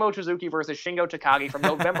 Masaki Mochizuki versus Shingo Takagi from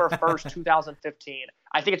November 1st, 2015.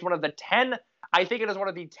 I think it is one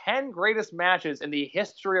of the 10 greatest matches in the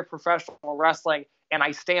history of professional wrestling, and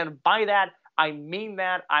I stand by that. I mean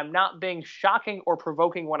that. I'm not being shocking or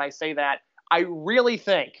provoking when I say that. I really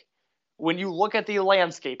think when you look at the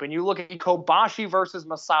landscape and you look at Kobashi versus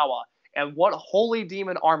Masawa and what Holy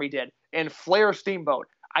Demon Army did and Flair Steamboat,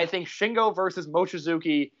 I think Shingo versus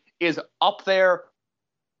Mochizuki is up there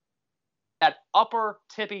at upper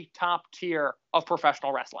tippy top tier of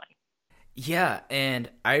professional wrestling. Yeah, and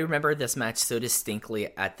I remember this match so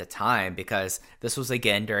distinctly at the time because this was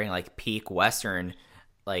again during like peak Western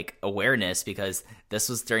like awareness, because this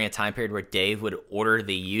was during a time period where Dave would order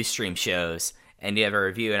the Ustream shows and you have a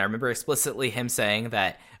review. And I remember explicitly him saying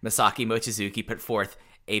that Masaki Mochizuki put forth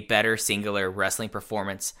a better singular wrestling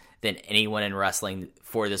performance than anyone in wrestling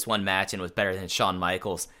for this one match and was better than Shawn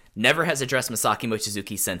Michaels. Never has addressed Masaki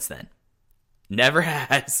Mochizuki since then. Never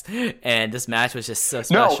has. And this match was just so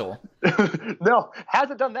special. No,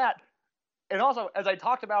 hasn't done that. And also, as I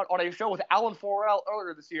talked about on a show with Alan Forel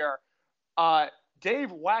earlier this year,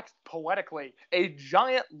 Dave waxed poetically a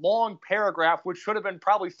giant long paragraph, which should have been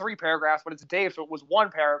probably 3 paragraphs, but it's Dave, so it was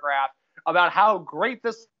 1 paragraph, about how great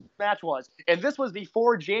this match was. And this was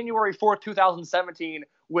before January 4th, 2017,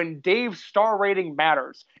 when Dave's star rating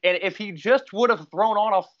matters. And if he just would have thrown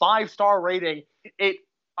on a 5-star rating, it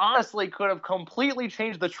honestly could have completely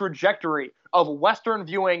changed the trajectory of Western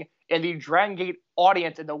viewing and the Dragon Gate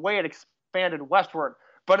audience and the way it expanded westward.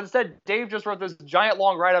 But instead, Dave just wrote this giant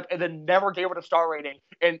long write-up and then never gave it a star rating.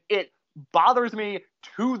 And it bothers me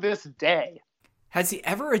to this day. Has he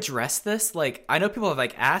ever addressed this? Like, I know people have,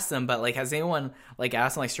 like, asked him, but, like, has anyone, like,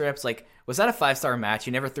 asked him, like, straight up, like, was that a 5-star match?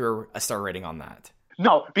 You never threw a star rating on that.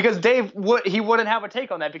 No, because Dave wouldn't have a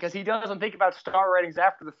take on that because he doesn't think about star ratings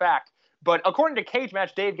after the fact. But according to Cage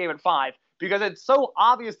Match, Dave gave it 5 because it's so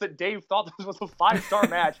obvious that Dave thought this was a 5-star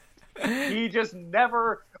match. He just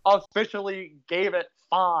never officially gave it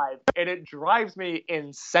 5, and it drives me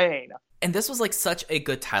insane. And this was, like, such a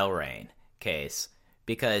good title reign case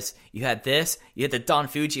because you had the Don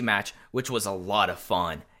Fuji match, which was a lot of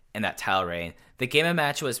fun in that title reign. The Gaiman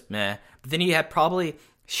match was meh, but then you had probably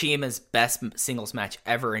Shima's best singles match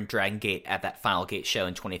ever in Dragon Gate at that Final Gate show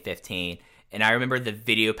in 2015. And I remember the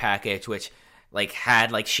video package, which like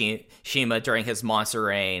had like Shima during his monster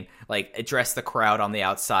reign, like address the crowd on the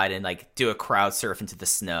outside and like do a crowd surf into the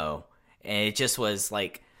snow. And it just was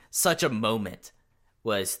like such a moment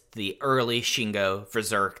was the early Shingo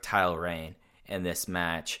Berserk title reign in this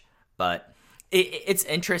match. But it's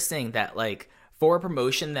interesting that like for a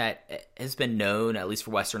promotion that has been known, at least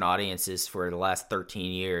for Western audiences, for the last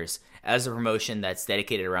 13 years, as a promotion that's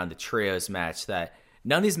dedicated around the trios match, that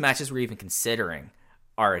none of these matches we're even considering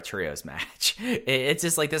are a trios match. It's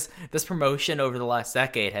just like this promotion over the last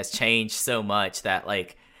decade has changed so much that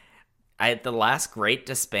like the last great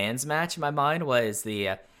disbands match in my mind was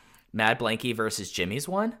the Mad Blankey versus Jimmy's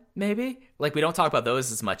one, maybe. Like we don't talk about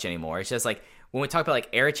those as much anymore. It's just like when we talk about like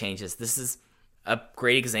era changes, this is a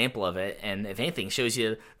great example of it, and if anything, shows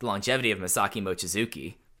you the longevity of Masaki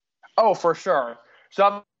Mochizuki. Oh, for sure.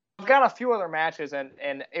 So I've got a few other matches, and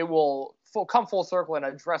it will come full circle and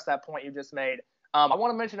address that point you just made. I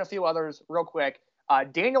want to mention a few others real quick.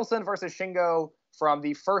 Danielson versus Shingo from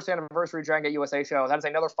the first anniversary Dragon Gate USA show. That is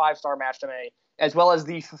another 5-star match to me, as well as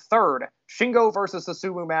the third Shingo versus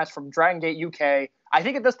Susumu match from Dragon Gate UK. I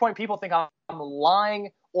think at this point people think I'm lying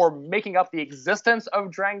or making up the existence of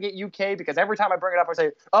Dragon Gate UK because every time I bring it up I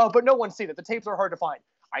say, oh, but no one's seen it. The tapes are hard to find.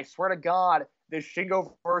 I swear to God, this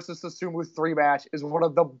Shingo versus Susumu 3 match is one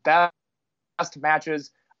of the best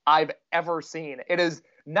matches I've ever seen. It is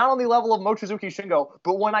not on the level of Mochizuki Shingo,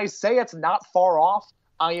 but when I say it's not far off,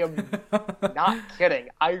 I am not kidding.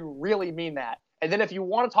 I really mean that. And then if you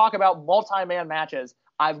want to talk about multi-man matches,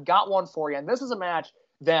 I've got one for you. And this is a match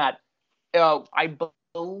that I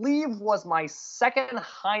believe was my second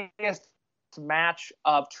highest match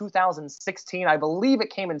of 2016. I believe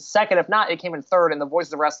it came in second. If not, it came in third in the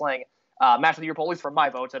Voices of Wrestling match of the year poll, at least for my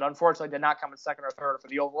votes. It unfortunately did not come in second or third for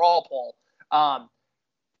the overall poll.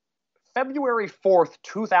 February 4th,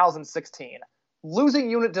 2016. Losing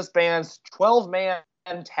Unit disbands 12-man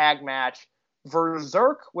tag match.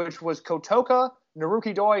 Berserk, which was Kotoka,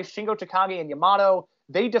 Naruki Doi, Shingo Takagi, and Yamato.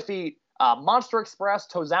 They defeat Monster Express,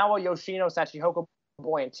 Tozawa, Yoshino, Sachihoko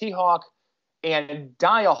Boy, and T-Hawk, and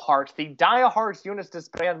Dia Heart. The Dia Hearts units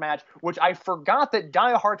disband match, which I forgot that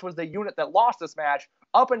Dia Hearts was the unit that lost this match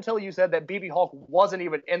up until you said that BB Hulk wasn't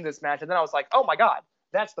even in this match. And then I was like, oh my God,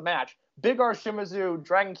 that's the match. Big R Shimizu,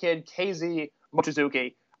 Dragon Kid, KZ,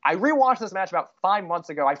 Mochizuki. I rewatched this match about 5 months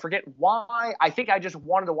ago. I forget why. I think I just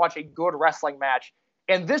wanted to watch a good wrestling match.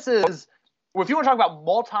 And this is, if you want to talk about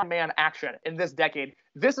multi-man action in this decade,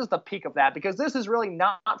 this is the peak of that because this is really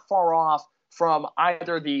not far off from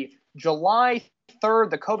either the July 3rd,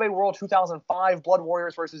 the Kobe World 2005 Blood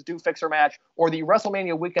Warriors versus Do Fixer match, or the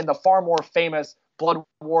WrestleMania weekend, the far more famous Blood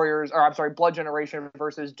Generation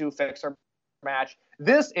versus Do Fixer match.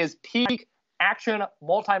 This is peak action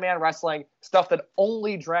multi-man wrestling, stuff that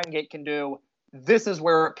only Dragon Gate can do. This is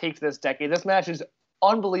where it peaked this decade. This match is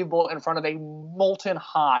unbelievable in front of a molten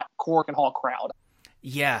hot Korakuen Hall crowd.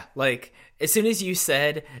 Yeah, like as soon as you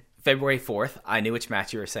said February 4th, I knew which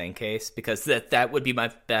match you were saying, Case, because that would be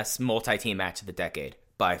my best multi-team match of the decade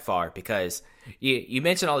by far, because you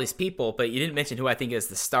mentioned all these people, but you didn't mention who I think is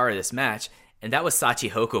the star of this match, and that was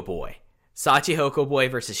Sachihoko Boy. Sachihoko Boy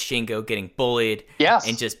versus Shingo getting bullied, yes,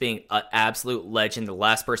 and just being an absolute legend, the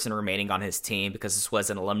last person remaining on his team, because this was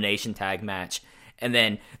an elimination tag match. And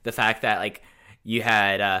then the fact that like you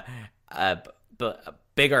had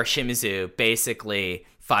Big R Shimizu basically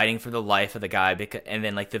fighting for the life of the guy, and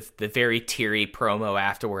then like the very teary promo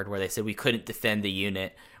afterward where they said we couldn't defend the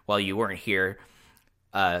unit while you weren't here,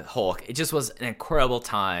 Hulk. It just was an incredible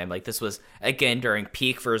time. Like this was again during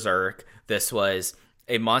peak Berserk. This was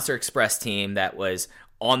a Monster Express team that was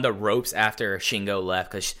on the ropes after Shingo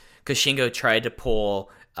left because Shingo tried to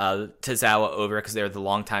pull Tozawa over because they were the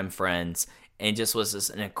longtime friends, and just was just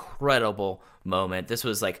an incredible moment. This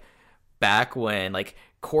was like back when like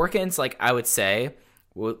Korakuen's, like I would say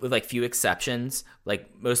with like few exceptions, like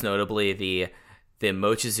most notably the the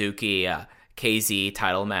Mochizuki KZ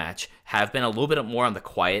title match have been a little bit more on the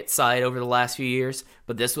quiet side over the last few years,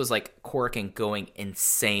 but this was like Korakuen going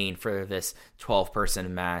insane for this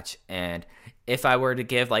 12-person match. And if I were to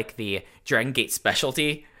give like the Dragon Gate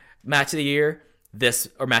specialty match of the year, this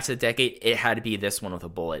or match of the decade, it had to be this one with a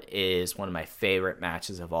bullet. It is one of my favorite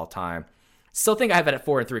matches of all time. Still think I have it at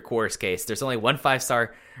 4 3/4 case. There's only one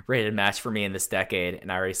 5-star rated match for me in this decade,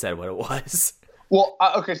 and I already said what it was. Well,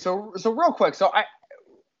 okay, so real quick,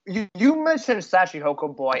 you mentioned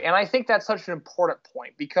Shachihoko Boy, and I think that's such an important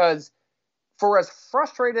point because for as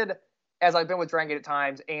frustrated as I've been with Dragon Gate at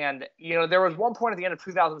times, and there was one point at the end of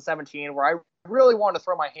 2017 where I really wanted to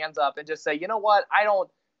throw my hands up and just say, you know what, I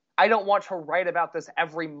don't want to write about this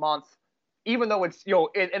every month, even though it's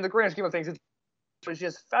in the grand scheme of things, it's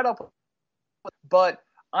just fed up. But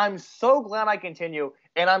I'm so glad I continue,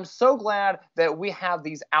 and I'm so glad that we have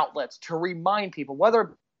these outlets to remind people, whether it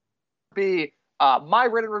be my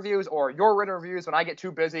written reviews or your written reviews when I get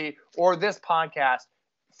too busy, or this podcast.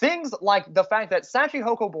 Things like the fact that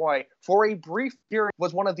Shachihoko Boy, for a brief period,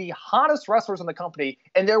 was one of the hottest wrestlers in the company,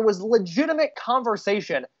 and there was legitimate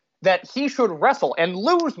conversation that he should wrestle and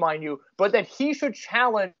lose, mind you, but that he should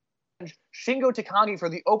challenge Shingo Takagi for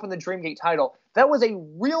the Open the Dreamgate title. That was a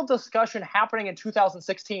real discussion happening in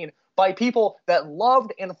 2016 by people that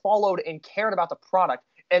loved and followed and cared about the product,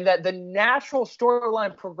 and that the natural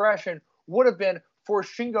storyline progression would have been for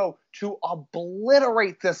Shingo to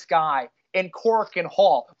obliterate this guy in Korakuen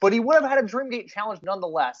Hall, but he would have had a Dreamgate challenge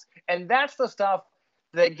nonetheless. And that's the stuff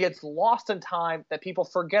that gets lost in time, that people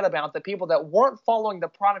forget about, that people that weren't following the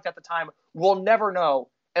product at the time will never know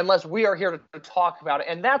unless we are here to talk about it.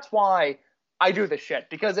 And that's why I do this shit,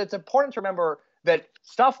 because it's important to remember that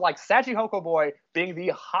stuff like Shachihoko Boy being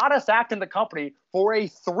the hottest act in the company for a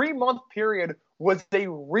 3-month period was a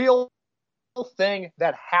real thing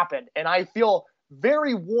that happened. And I feel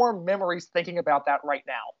very warm memories thinking about that right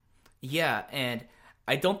now. Yeah, and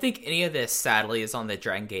I don't think any of this, sadly, is on the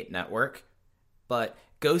Dragon Gate network, but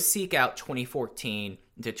go seek out 2014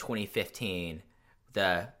 to 2015,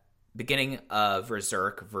 the beginning of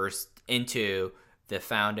Berserk versus into the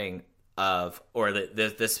founding of, or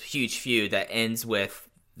this huge feud that ends with,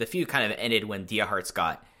 the feud kind of ended when Dia Heart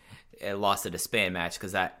Scott lost a disband match,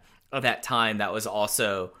 because at that time, that was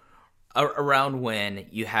also around when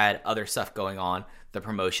you had other stuff going on, the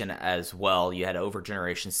promotion as well. You had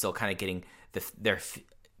Overgeneration still kind of getting their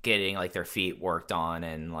feet worked on,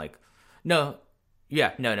 and that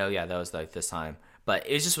was like this time. But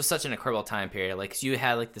it was such an incredible time period. Like, 'cause you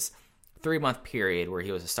had like this 3-month period where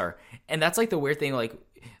he was a star, and that's like the weird thing. Like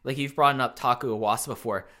you've brought up Taku Iwasa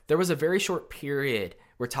before. There was a very short period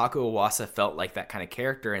where Taku Iwasa felt like that kind of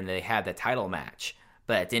character, and they had the title match.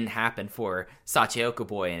 But it didn't happen for Shachihoko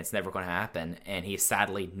Boy, and it's never going to happen. And he's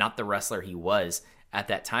sadly not the wrestler he was at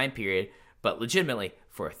that time period. But legitimately,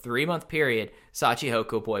 for a 3-month period,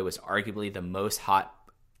 Shachihoko Boy was arguably the most hot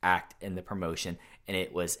act in the promotion, and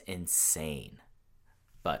it was insane.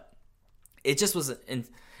 But it just was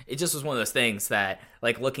one of those things that,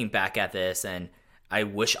 like, looking back at this, and I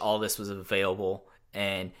wish all this was available,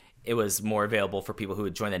 and it was more available for people who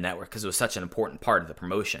would join the network, because it was such an important part of the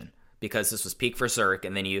promotion. Because this was peak Berserk,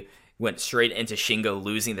 and then you went straight into Shingo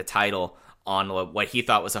losing the title on what he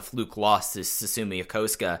thought was a fluke loss to Susumu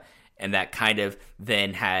Yokosuka, and that kind of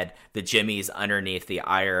then had the Jimmies underneath the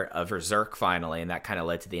ire of Berserk finally, and that kind of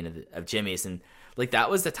led to the end of Jimmies. And like, that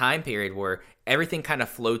was the time period where everything kind of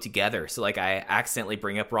flowed together. So like, I accidentally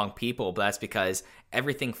bring up wrong people, but that's because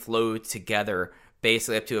everything flowed together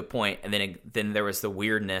basically up to a point, and then there was the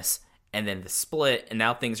weirdness, and then the split, and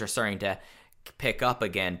now things are starting to pick up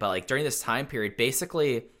again. But like, during this time period,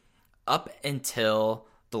 basically up until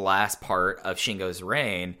the last part of Shingo's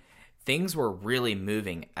reign, things were really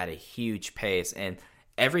moving at a huge pace, and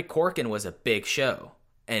every Korakuen was a big show.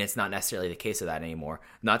 And it's not necessarily the case of that anymore.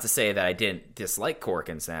 Not to say that I didn't dislike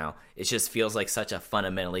Korakuens now. It just feels like such a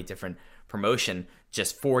fundamentally different promotion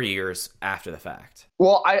just 4 years after the fact.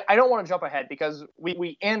 Well, I don't want to jump ahead, because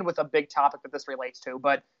we end with a big topic that this relates to,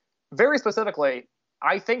 but very specifically,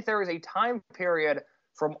 I think there is a time period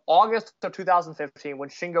from August of 2015 when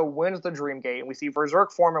Shingo wins the Dreamgate, and we see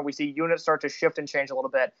Berserk form, and we see units start to shift and change a little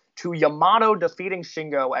bit, to Yamato defeating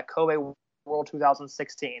Shingo at Kobe World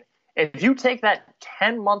 2016. If you take that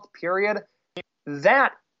 10-month period,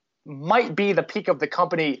 that might be the peak of the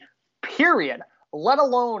company, period, let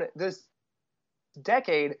alone this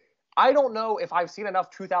decade. I don't know if I've seen enough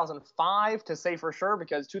 2005 to say for sure,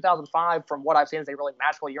 because 2005, from what I've seen, is a really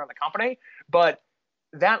magical year in the company. But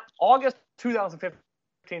that August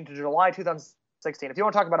 2015 to July 2016, if you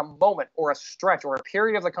want to talk about a moment or a stretch or a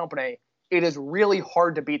period of the company, it is really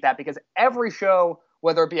hard to beat that because every show,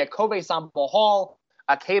 whether it be a Kobe Sanbo Hall,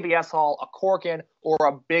 a KBS Hall, a Corkin, or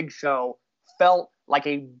a big show, felt like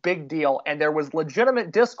a big deal. And there was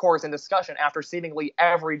legitimate discourse and discussion after seemingly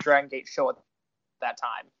every Dragon Gate show at that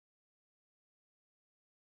time.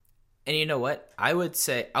 And you know what? I would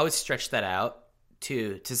stretch that out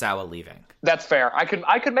to Tozawa leaving. That's fair. I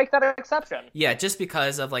could make that an exception. Yeah, just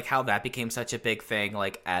because of like how that became such a big thing,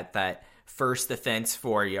 like at that first defense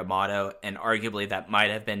for Yamato, and arguably that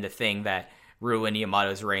might have been the thing that ruined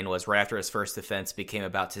Yamato's reign was right after his first defense became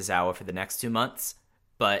about Tozawa for the next 2 months.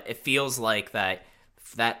 But it feels like that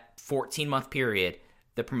 14-month period,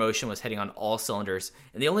 the promotion was hitting on all cylinders.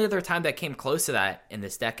 And the only other time that came close to that in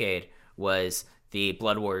this decade was the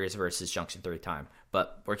Blood Warriors versus Junction 3 time.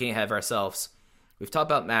 But we're getting ahead of ourselves. We've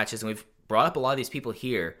talked about matches, and we've brought up a lot of these people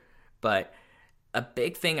here. But a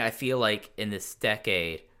big thing I feel like in this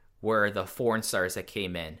decade were the foreign stars that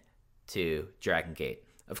came in to Dragon Gate.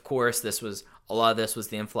 Of course, a lot of this was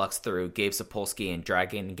the influx through Gabe Sapolsky and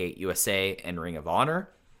Dragon Gate USA and Ring of Honor.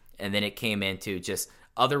 And then it came into just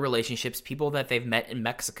other relationships, people that they've met in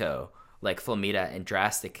Mexico, like Flamita and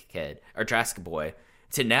Drastic Boy,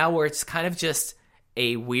 to now where it's kind of just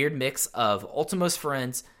a weird mix of Ultimo's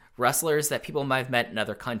friends, wrestlers that people might have met in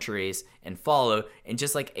other countries and follow, and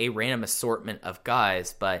just like a random assortment of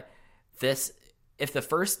guys. But if the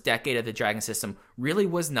first decade of the Dragon system really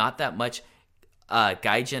was not that much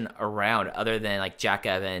Gaijin around other than like Jack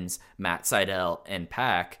Evans, Matt Seidel, and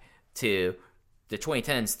Pac, to the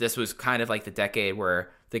 2010s, this was kind of like the decade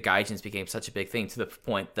where the Gaijins became such a big thing, to the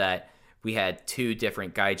point that we had 2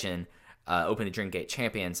 different Gaijin Open the Dream Gate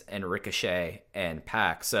champions, and Ricochet and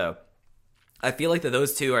Pac. So I feel like that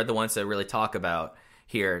those 2 are the ones to really talk about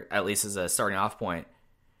here, at least as a starting off point.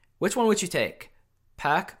 Which one would you take,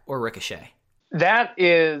 Pac or Ricochet? That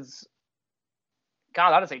is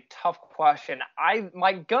a tough question.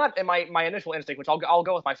 My gut and my initial instinct, which I'll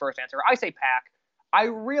go with my first answer, I say Pac. I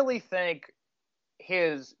really think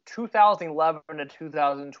his 2011 to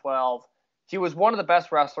 2012, he was one of the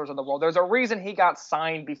best wrestlers in the world. There's a reason he got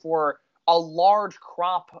signed before a large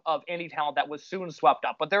crop of indie talent that was soon swept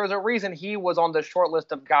up. But there was a reason he was on the short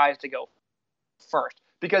list of guys to go first,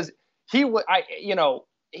 because he's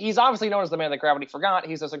obviously known as the man that gravity forgot.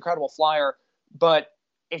 He's this incredible flyer, but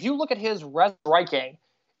if you look at his striking,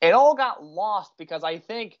 it all got lost because I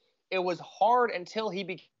think it was hard until he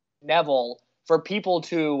became Neville for people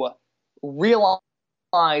to realize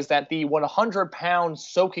that the 100-pound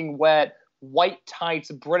soaking wet white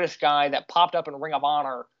tights British guy that popped up in Ring of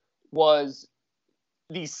Honor was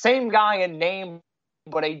the same guy in name,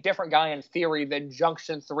 but a different guy in theory than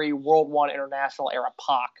Junction 3 World 1 International era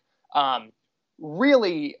Pac.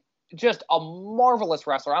 Really just a marvelous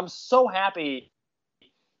wrestler. I'm so happy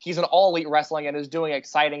he's in All Elite Wrestling and is doing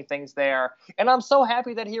exciting things there. And I'm so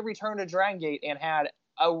happy that he returned to Dragon Gate and had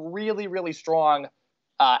a really, really strong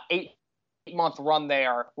 8-month run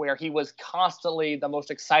there where he was constantly the most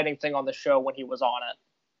exciting thing on the show when he was on it.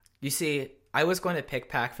 You see, I was going to pick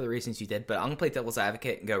Pac for the reasons you did, but I'm going to play devil's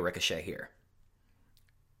advocate and go Ricochet here.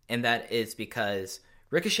 And that is because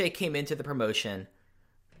Ricochet came into the promotion,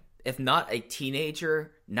 if not a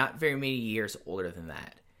teenager, not very many years older than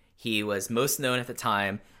that. He was most known at the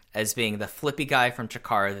time as being the flippy guy from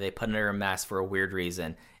Chikara that they put under a mask for a weird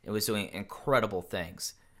reason, and was doing incredible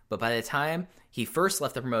things. But by the time he first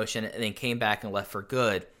left the promotion and then came back and left for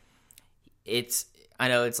good, I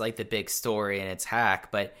know it's like the big story and it's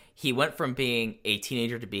hack, but he went from being a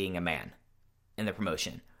teenager to being a man in the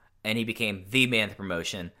promotion. And he became the man in the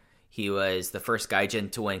promotion. He was the first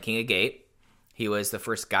Gaijin to win King of Gate. He was the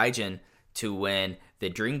first Gaijin to win the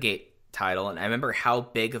Dream Gate title. And I remember how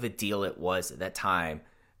big of a deal it was at that time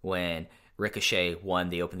when Ricochet won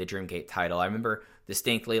the Open the Dream Gate title. I remember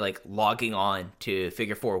distinctly like logging on to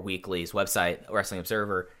Figure 4 Weekly's website, Wrestling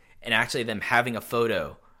Observer, and actually them having a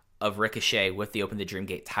photo of Ricochet with the Open the Dream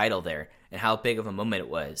Gate title there, and how big of a moment it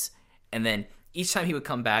was. And then each time he would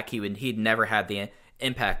come back, he'd never had the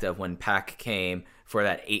impact of when Pac came for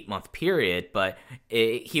that 8-month period, but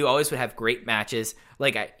he always would have great matches.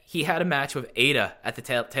 Like he had a match with Ada at the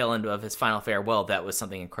tail end of his final farewell that was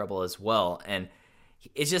something incredible as well. And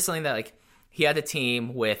it's just something that like he had a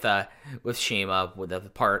team with Shima, with the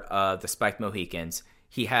part of the Spiked Mohicans.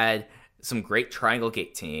 He had some great Triangle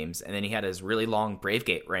Gate teams, and then he had his really long Brave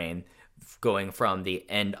Gate reign going from the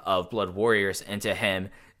end of Blood Warriors into him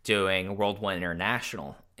doing World 1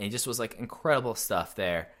 International. And it just was like incredible stuff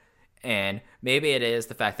there. And maybe it is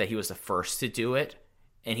the fact that he was the first to do it,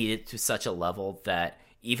 and he did it to such a level that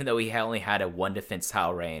even though he only had a 1 defense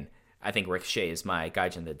title reign, I think Ricochet is my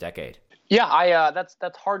Gaijin of the decade. Yeah, that's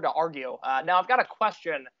hard to argue. Now I've got a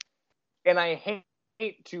question. and I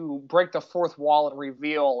hate to break the fourth wall and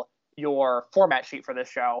reveal your format sheet for this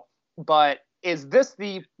show, but is this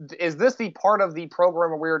the part of the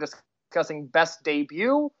program where we were discussing best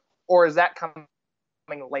debut, or is that coming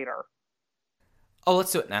later? Oh,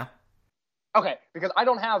 let's do it now. Okay, because I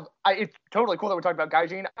don't have. It's totally cool that we're talking about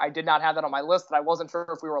Gaijin. I did not have that on my list, and I wasn't sure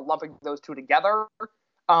if we were lumping those two together.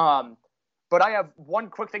 But I have one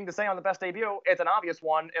quick thing to say on the best debut. It's an obvious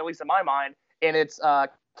one, at least in my mind, and it's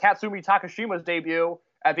Katsumi Takashima's debut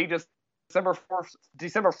at the December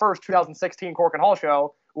 1st, 2016 Korakuen Hall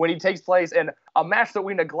show, when he takes place in a match that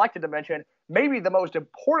we neglected to mention, maybe the most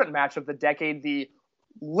important match of the decade, the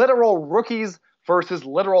literal rookies versus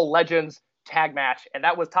literal legends tag match. And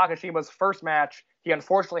that was Takashima's first match. He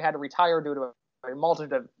unfortunately had to retire due to a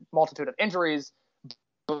multitude of injuries,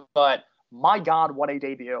 but my God, what a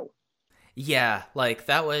debut. Yeah, like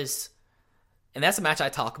that was, and that's a match I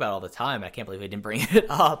talk about all the time. I can't believe I didn't bring it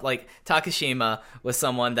up. Like Takashima was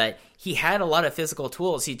someone that he had a lot of physical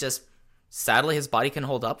tools. He just, sadly, his body can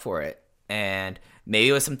hold up for it. And maybe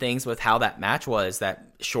it was some things with how that match was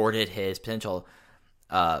that shorted his potential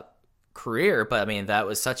career. But I mean, that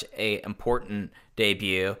was such a important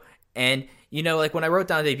debut. And, you know, like when I wrote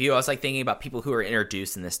down debut, I was like thinking about people who were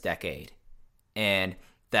introduced in this decade. And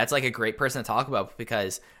that's like a great person to talk about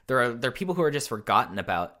because there are people who are just forgotten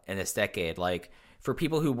about in this decade. Like for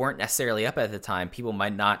people who weren't necessarily up at the time, people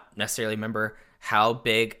might not necessarily remember how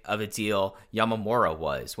big of a deal Yamamura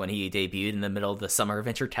was when he debuted in the middle of the Summer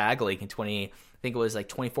Adventure Tag League in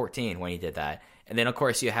 2014 when he did that. And then of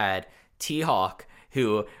course you had T-Hawk,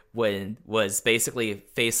 who was basically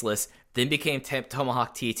faceless, then became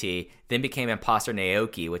Tomahawk TT, then became Imposter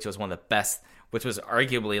Naoki, which was one of the best, which was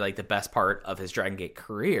arguably like the best part of his Dragon Gate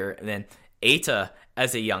career. And then Eita,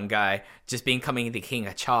 as a young guy, just becoming the king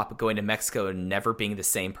of chop, going to Mexico and never being the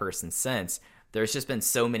same person since. There's just been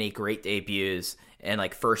so many great debuts and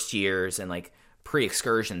like first years and like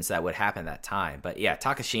pre-excursions that would happen at that time. But yeah,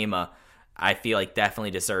 Takashima, I feel like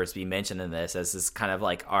definitely deserves to be mentioned in this as this kind of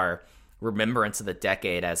like our remembrance of the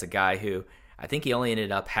decade as a guy who I think he only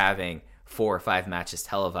ended up having 4 or 5 matches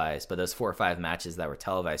televised, but those 4 or 5 matches that were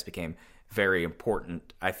televised became very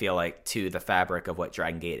important, I feel like, to the fabric of what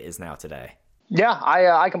Dragon Gate is now today. Yeah,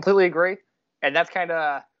 I completely agree. And that's kind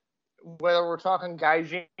of, whether we're talking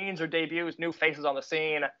gaijins or debuts, new faces on the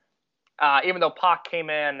scene, even though Pac came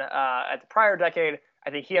in at the prior decade,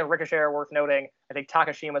 I think he and Ricochet are worth noting. I think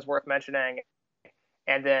Takashima is worth mentioning.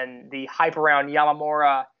 And then the hype around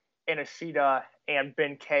Yamamura, Ishida, and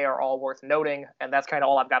Ben K are all worth noting. And that's kind of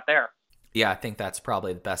all I've got there. Yeah, I think that's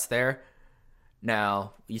probably the best there.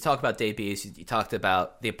 Now, you talk about debuts, you talked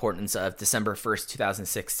about the importance of December 1st,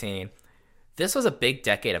 2016. This was a big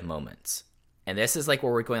decade of moments. And this is like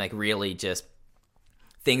where we're going, like really just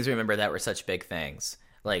things remember that were such big things.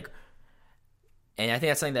 Like, and I think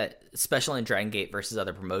that's something that, especially in Dragon Gate versus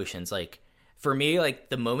other promotions, like for me, like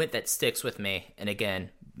the moment that sticks with me, and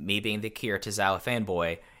again, me being the Kira Tozawa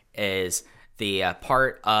fanboy, is the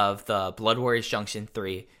part of the Blood Warriors Junction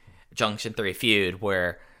 3 feud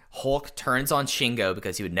where Hulk turns on Shingo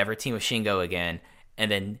because he would never team with Shingo again,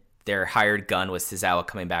 and then their hired gun was Tozawa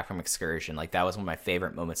coming back from excursion. Like that was one of my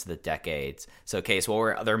favorite moments of the decades. So, Case, what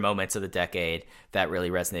were other moments of the decade that really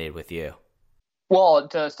resonated with you? Well,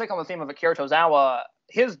 to stick on the theme of Akira Tozawa,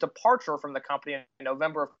 his departure from the company in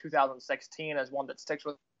November of 2016 is one that sticks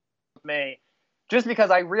with me, just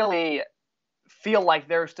because I really feel like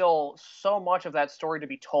there's still so much of that story to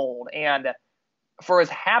be told. And for as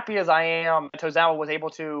happy as I am, Tozawa was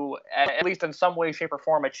able to, at least in some way, shape, or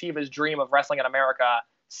form, achieve his dream of wrestling in America.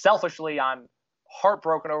 Selfishly, I'm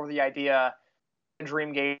heartbroken over the idea of the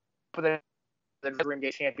Dream Gate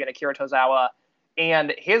champion Akira Tozawa.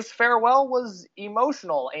 And his farewell was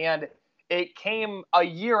emotional. And it came a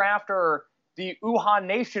year after the Uhaa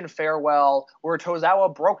Nation farewell, where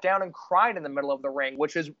Tozawa broke down and cried in the middle of the ring,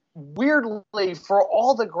 which is weirdly, for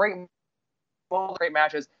all the great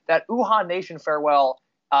matches, that Uhaa Nation farewell,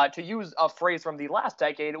 to use a phrase from the last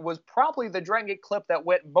decade, was probably the Dragon Gate clip that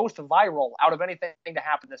went most viral out of anything to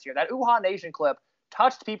happen this year. That Uhaa Nation clip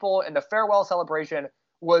touched people, and the farewell celebration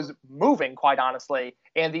was moving, quite honestly,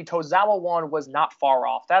 and the Tozawa one was not far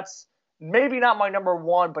off. That's maybe not my number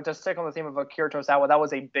one, but to stick on the theme of Akira Tozawa, that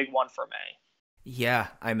was a big one for me. Yeah,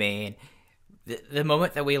 I mean, the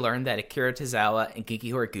moment that we learned that Akira Tozawa and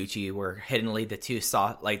Genki Horiguchi were hiddenly the two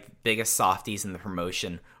biggest softies in the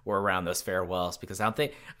promotion were around those farewells, because I don't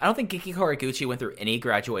think Genki Horiguchi went through any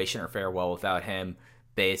graduation or farewell without him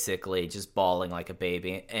basically just bawling like a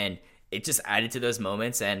baby, and it just added to those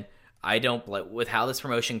moments. And with how this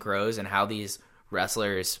promotion grows and how these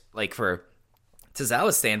wrestlers, like for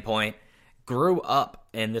Tozawa's standpoint, grew up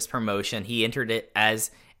in this promotion. He entered it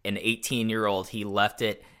as an 18-year-old. He left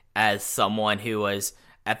it as someone who was,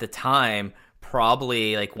 at the time,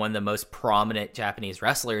 probably like one of the most prominent Japanese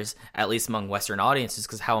wrestlers, at least among Western audiences,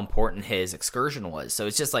 because how important his excursion was. So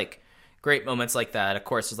it's just like great moments like that. Of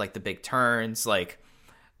course, there's like the big turns, like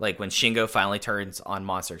when Shingo finally turns on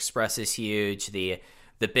Monster Express is huge. The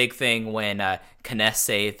big thing when Kness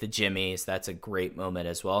saved the Jimmies, that's a great moment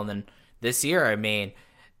as well. And then this year, I mean,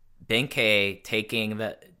 Benkei taking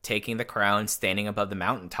the crown, standing above the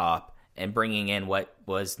mountaintop, and bringing in what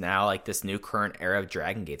was now like this new current era of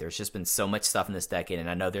Dragon Gate. There's just been so much stuff in this decade, and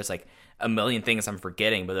I know there's like a million things I'm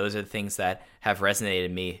forgetting, but those are the things that have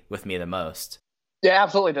resonated with me the most. Yeah,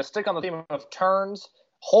 absolutely. To stick on the theme of turns,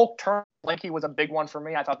 Hulk turn Blinky was a big one for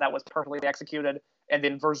me. I thought that was perfectly executed. And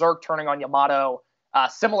then Berserk turning on Yamato,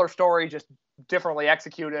 similar story, just differently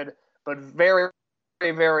executed, but very,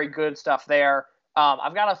 very, very good stuff there.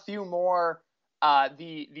 I've got a few more.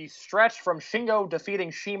 The stretch from Shingo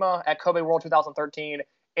defeating Shima at Kobe World 2013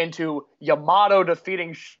 into Yamato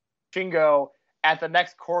defeating Shingo at the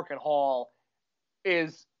next Korakuen Hall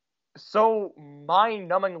is so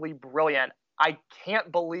mind-numbingly brilliant. I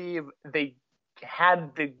can't believe they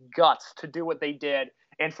had the guts to do what they did,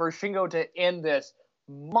 and for Shingo to end this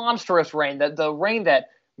monstrous reign, the reign that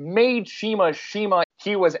made Shima Shima.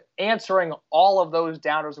 He was answering all of those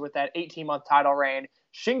doubters with that 18-month title reign.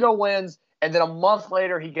 Shingo wins, and then a month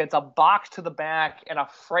later he gets a box to the back and a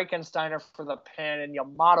Frankensteiner for the pin, and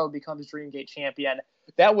Yamato becomes Dreamgate champion.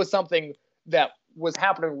 That was something that was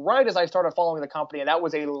happening right as I started following the company, and that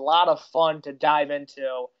was a lot of fun to dive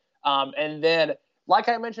into. And then, like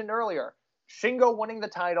I mentioned earlier, Shingo winning the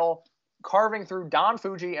title, carving through Don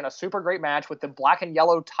Fuji in a super great match with the black and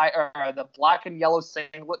yellow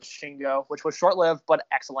singlet Shingo, which was short-lived but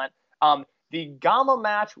excellent. The Gama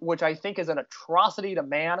match, which I think is an atrocity to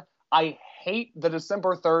man. I hate the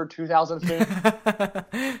December 3rd,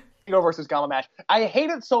 2015 Shingo versus Gama match. I hate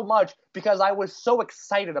it so much because I was so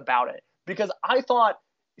excited about it. Because I thought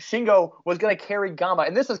Shingo was going to carry Gama.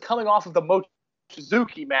 And this is coming off of the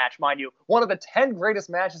Mochizuki match, mind you. One of the 10 greatest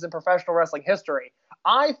matches in professional wrestling history.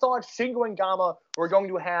 I thought Shingo and Gama were going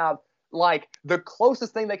to have, like, the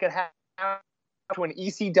closest thing they could have to an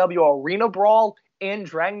ECW arena brawl in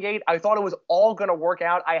Dragon Gate. I thought it was all going to work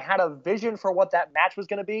out. I had a vision for what that match was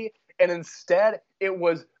going to be, and instead it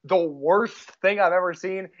was the worst thing I've ever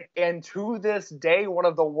seen, and to this day, one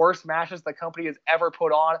of the worst matches the company has ever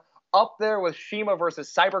put on, up there with Shima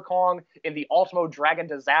versus Cyber Kong in the Ultimo Dragon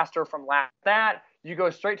disaster from last. That, you go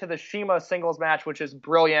straight to the Shima singles match, which is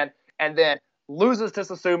brilliant, and then loses to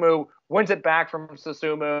Susumu, wins it back from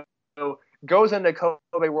Susumu, goes into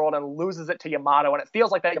Kobe World and loses it to Yamato. And it feels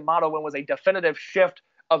like that Yamato win was a definitive shift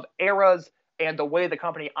of eras and the way the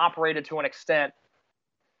company operated to an extent.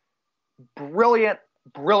 Brilliant,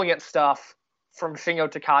 brilliant stuff from Shingo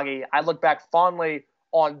Takagi. I look back fondly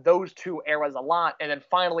on those two eras a lot. And then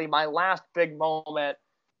finally, my last big moment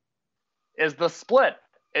is the split.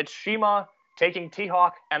 It's Shima taking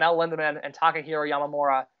T-Hawk and El Lindemann and Takahiro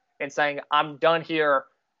Yamamura and saying, I'm done here.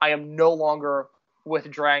 I am no longer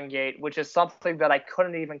with Dragon Gate, which is something that I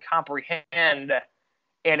couldn't even comprehend.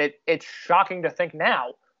 And it's shocking to think now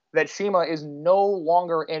that Shima is no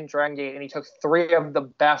longer in Dragon Gate, and he took 3 of the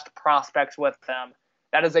best prospects with him.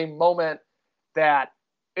 That is a moment that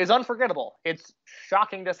is unforgettable. It's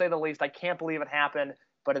shocking to say the least. I can't believe it happened,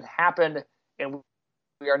 but it happened, and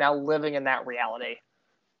we are now living in that reality.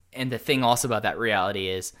 And the thing also about that reality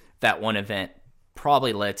is that one event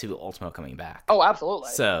probably led to Ultimo coming back. Oh,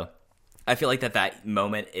 absolutely. So I feel like that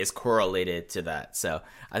moment is correlated to that. So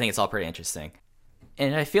I think it's all pretty interesting.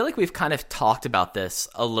 And I feel like we've kind of talked about this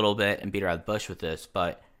a little bit and beat around the bush with this,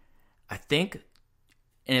 but I think,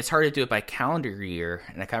 and it's hard to do it by calendar year,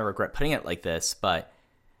 and I kind of regret putting it like this, but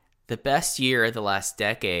the best year of the last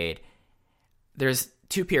decade, there's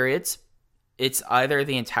 2 periods. It's either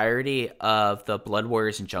the entirety of the Blood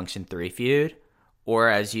Warriors and Junction 3 feud, or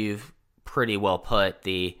as you've pretty well put,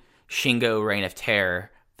 the Shingo Reign of Terror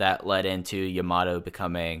that led into Yamato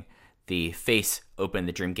becoming the face Open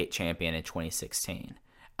the Dreamgate champion in 2016.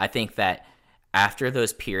 I think that after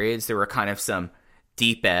those periods, there were kind of some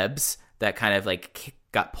deep ebbs that kind of like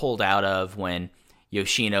got pulled out of when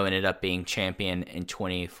Yoshino ended up being champion in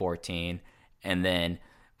 2014, and then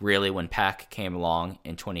really when Pac came along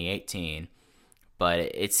in 2018. But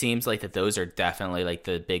it seems like that those are definitely like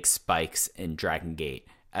the big spikes in Dragon Gate,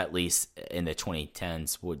 at least in the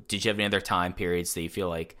 2010s. Did you have any other time periods that you feel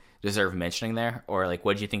like deserve mentioning there? Or like,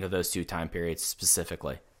 what did you think of those 2 time periods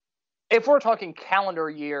specifically? If we're talking calendar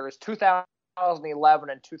years, 2011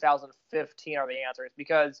 and 2015 are the answers,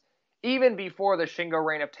 because even before the Shingo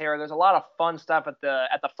Reign of Terror, there's a lot of fun stuff at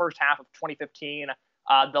the first half of 2015.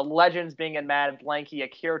 The legends being in Mad Blanky,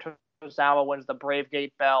 Akira Tozawa wins the Brave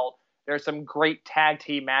Gate belt. There's some great tag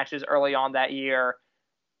team matches early on that year.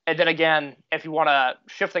 And then again, if you want to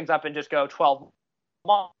shift things up and just go 12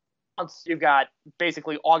 months, you've got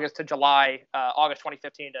basically August to July, August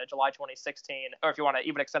 2015 to July 2016. Or if you want to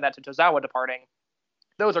even extend that to Tozawa departing,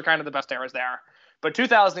 those are kind of the best eras there. But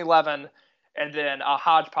 2011 and then a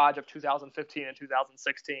hodgepodge of 2015 and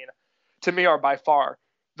 2016, to me, are by far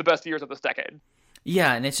the best years of this decade.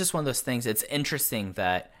 Yeah, and it's just one of those things. It's interesting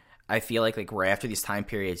that I feel like right after these time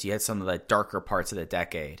periods, you had some of the darker parts of the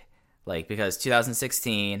decade. Like, because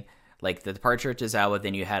 2016, like the departure of Tozawa,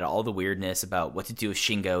 then you had all the weirdness about what to do with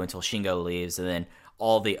Shingo until Shingo leaves, and then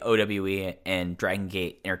all the OWE and Dragon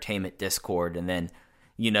Gate Entertainment Discord, and then,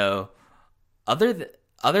 you know, other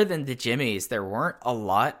than the Jimmies, there weren't a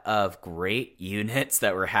lot of great units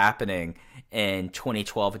that were happening in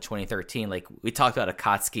 2012 and 2013. Like, we talked about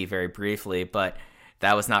Akatsuki very briefly, but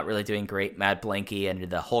that was not really doing great. Mad Blanky and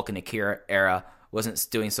the Hulk and Akira era wasn't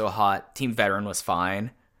doing so hot. Team Veteran was fine,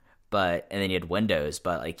 and then you had Windows.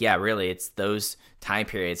 But, like, yeah, really, it's those time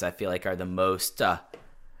periods I feel like are the most, I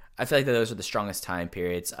feel like those are the strongest time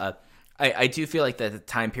periods. I do feel like that the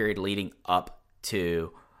time period leading up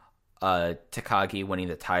to Takagi winning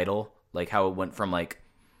the title, like how it went from, like,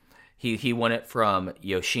 he won it from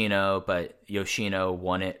Yoshino, but Yoshino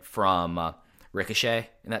won it from Ricochet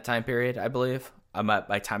in that time period, I believe.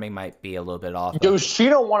 My timing might be a little bit off.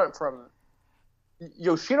 Yoshino won it from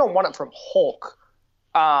Hulk.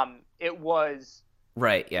 It was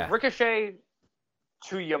right, yeah. Ricochet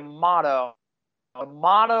to Yamato,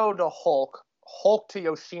 Yamato to Hulk, Hulk to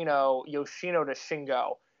Yoshino, Yoshino to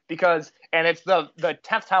Shingo. Because, and it's the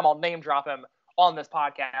 10th time I'll name drop him on this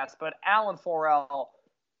podcast, but Alan Forel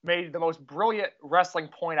made the most brilliant wrestling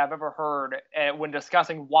point I've ever heard when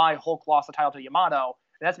discussing why Hulk lost the title to Yamato.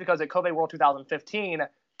 And that's because at Kobe World 2015,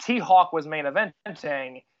 T-Hawk was main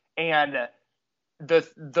eventing, and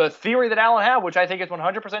the theory that Alan had, which I think is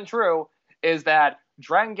 100% true, is that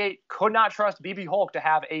Dragon Gate could not trust BB Hulk to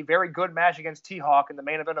have a very good match against T-Hawk in the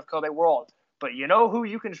main event of Kobe World. But you know who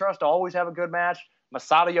you can trust to always have a good match?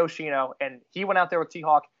 Masato Yoshino, and he went out there with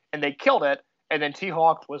T-Hawk, and they killed it, and then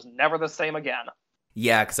T-Hawk was never the same again.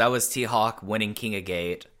 Yeah, because that was T-Hawk winning King of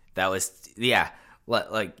Gate. That was, yeah,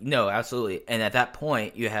 like, no, absolutely. And at that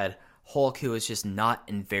point, you had Hulk, who was just not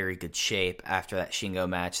in very good shape after that Shingo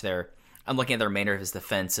match there. I'm looking at the remainder of his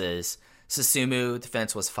defenses. Susumu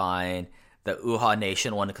defense was fine. The Uha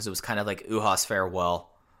Nation one, because it was kind of like Uha's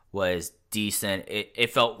farewell, was decent.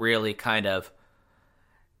 It felt really kind of,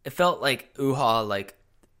 it felt like Uha, like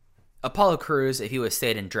Apollo Crews, if he would have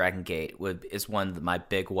stayed in Dragon Gate, is one of my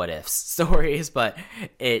big what ifs stories. But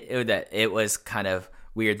it was kind of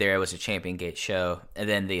weird there. It was a Champion Gate show, and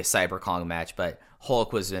then the Cyber Kong match. But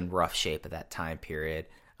Hulk was in rough shape at that time period.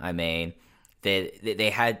 I mean,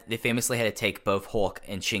 they famously had to take both Hulk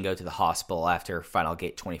and Shingo to the hospital after Final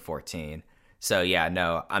Gate 2014. So yeah,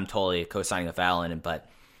 no, I'm totally co-signing with Alan. But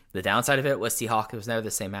the downside of it was T-Hawk was never the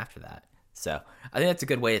same after that. So I think that's a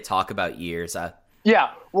good way to talk about years.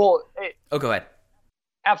 Yeah, well... go ahead.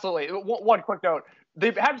 Absolutely. One quick note.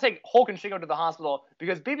 They had to take Hulk and Shingo to the hospital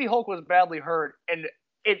because BB Hulk was badly hurt, and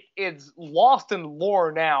it's lost in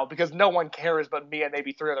lore now because no one cares but me and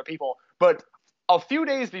maybe 3 other people. But a few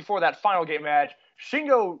days before that Final Gate match,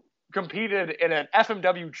 Shingo competed in an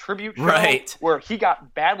FMW tribute show where he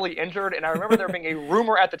got badly injured, and I remember there being a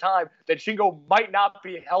rumor at the time that Shingo might not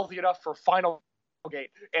be healthy enough for Final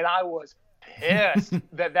Gate, and I was pissed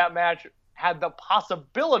that match had the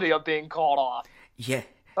possibility of being called off. Yeah.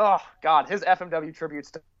 Oh God, his FMW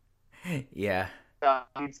tributes to yeah.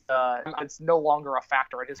 It's no longer a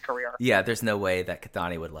factor in his career. Yeah, there's no way that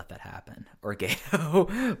Katani would let that happen, or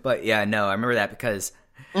Gato. But yeah, no, I remember that because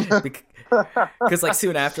like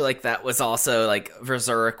soon after, like that was also like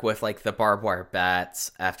Berserk with like the barbed wire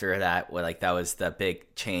bats. After that, where like that was the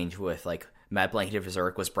big change with like Mad Blanket of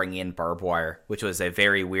Berserk was bringing in barbed wire, which was a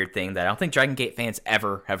very weird thing that I don't think Dragon Gate fans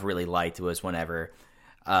ever have really liked. It was whenever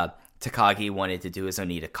Takagi wanted to do his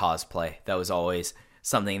Onita cosplay. That was always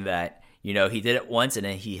something that, you know, he did it once and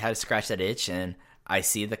then he had to scratch that itch, and I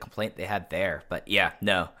see the complaint they had there. But yeah,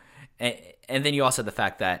 no. And then you also have the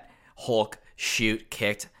fact that Hulk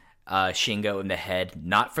kicked Shingo in the head,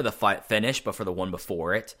 not for the fight finish, but for the one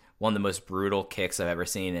before it. One of the most brutal kicks I've ever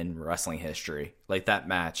seen in wrestling history. Like that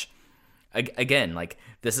match. Again, like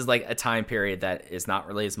this is like a time period that is not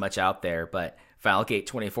really as much out there, but Final Gate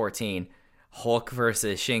 2014, Hulk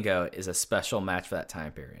versus Shingo is a special match for that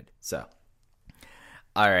time period. So,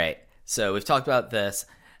 all right. So we've talked about this.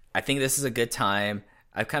 I think this is a good time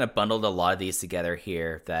I've kind of bundled a lot of these together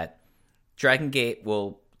here, that Dragon Gate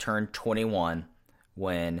will turn 21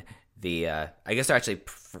 when I guess they're actually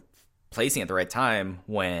placing at the right time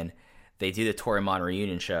when they do the Toryumon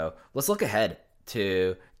reunion show. Let's look ahead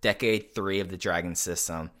to Decade 3 of the Dragon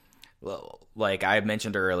system. Like I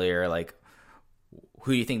mentioned earlier, like,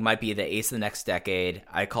 who do you think might be the ace of the next decade?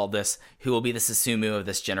 I called this, who will be the Susumu of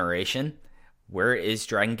this generation? Where is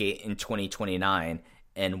Dragon Gate in 2029?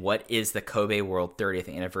 And what is the Kobe World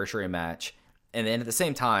 30th anniversary match? And then at the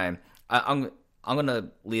same time, I'm going to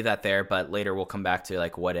leave that there, but later we'll come back to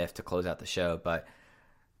like what if to close out the show. But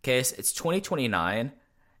Case, it's 2029.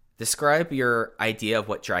 Describe your idea of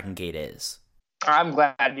what Dragon Gate is. I'm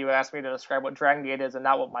glad you asked me to describe what Dragon Gate is and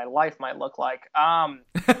not what my life might look like.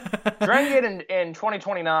 Dragon Gate in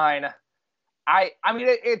 2029, I mean,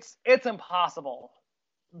 it's impossible,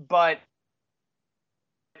 but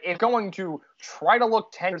it's going to try to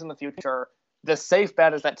look 10 years in the future. The safe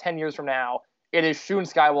bet is that 10 years from now, it is Shun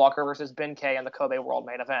Skywalker versus Ben-K in the Kobe World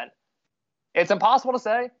main event. It's impossible to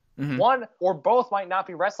say. Mm-hmm. One or both might not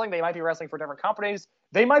be wrestling. They might be wrestling for different companies.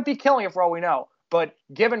 They might be killing it for all we know. But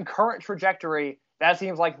given current trajectory, that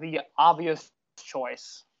seems like the obvious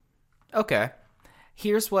choice. Okay.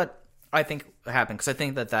 Here's what I think happened, because I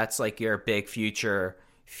think that's like your big future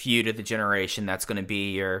feud of the generation. That's going to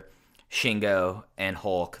be your Shingo and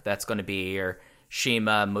Hulk. That's going to be your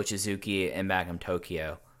Shima, Mochizuki, and Magnum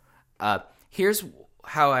Tokyo. Here's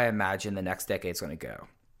how I imagine the next decade is going to go.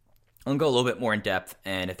 I'm going to go a little bit more in depth,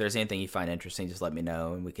 and if there's anything you find interesting, just let me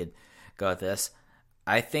know, and we could go with this.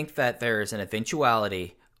 I think that there's an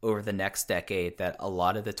eventuality over the next decade that a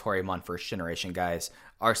lot of the Toryumon first generation guys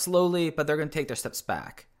are slowly, but they're going to take their steps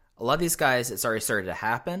back. A lot of these guys, it's already started to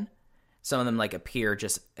happen. Some of them like appear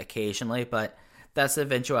just occasionally, but that's the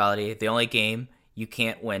eventuality. The only game you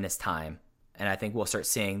can't win is time. And I think we'll start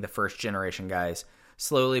seeing the first generation guys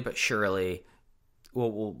slowly but surely.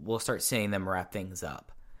 We'll start seeing them wrap things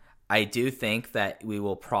up. I do think that we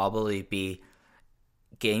will probably be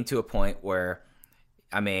getting to a point where,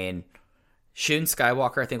 I mean, Shun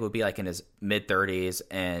Skywalker, I think, would be like in his mid-30s,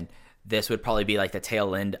 and this would probably be like the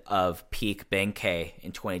tail end of peak Ben-K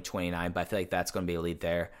in 2029, but I feel like that's going to be a lead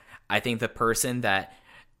there. I think the person that,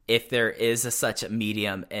 if there is such a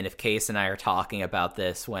medium, and if Case and I are talking about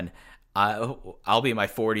this when I'll be in my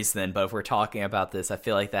 40s then, but if we're talking about this, I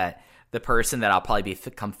feel like that the person that I'll probably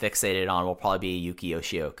become fixated on will probably be Yuki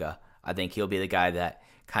Yoshioka. I think he'll be the guy that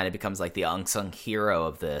kind of becomes like the unsung hero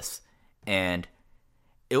of this. And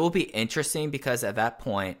it will be interesting because at that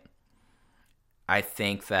point, I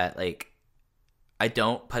think that, like, I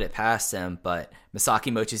don't put it past him, but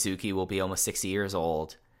Masaki Mochizuki will be almost 60 years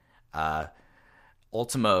old.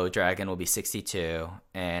 Ultimo Dragon will be 62.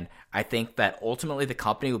 And I think that ultimately the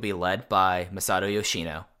company will be led by Masato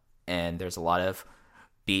Yoshino. And there's a lot of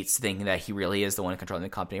beats thinking that he really is the one controlling the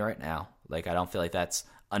company right now. Like, I don't feel like that's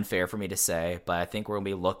unfair for me to say, but I think we're going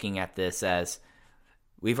to be looking at this as,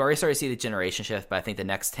 we've already started to see the generation shift, but I think the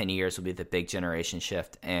next 10 years will be the big generation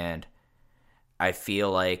shift. And I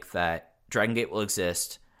feel like that Dragon Gate will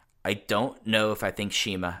exist. I don't know if I think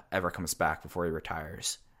Shima ever comes back before he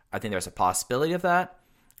retires. I think there's a possibility of that,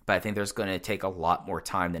 but I think there's going to take a lot more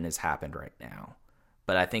time than has happened right now.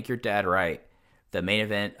 But I think you're dead right. The main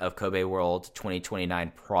event of Kobe World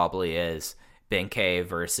 2029 probably is Ben-K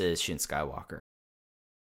versus Shun Skywalker.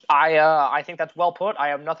 I think that's well put. I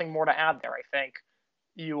have nothing more to add there. I think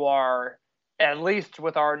you are, at least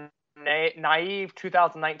with our naive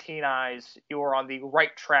 2019 eyes, you are on the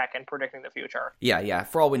right track in predicting the future. Yeah.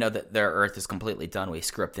 For all we know that their Earth is completely done, we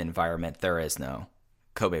script the environment. There is no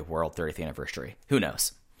Kobe World 30th anniversary. Who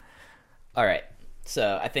knows? All right.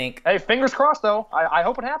 So I think... Hey, fingers crossed, though. I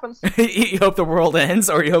hope it happens. You hope the world ends,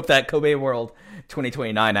 or you hope that Kobe World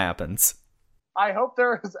 2029 happens? I hope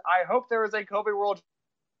there is a Kobe World.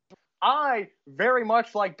 I very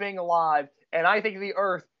much like being alive, and I think the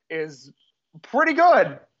Earth is pretty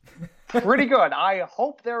good. Pretty good. I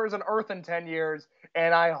hope there is an Earth in 10 years,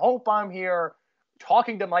 and I hope I'm here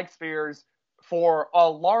talking to Mike Spears for a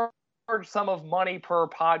large sum of money per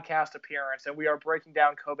podcast appearance, and we are breaking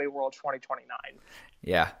down Kobe World 2029.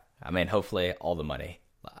 Yeah, I mean, hopefully all the money.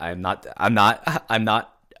 I'm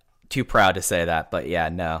not too proud to say that, but yeah,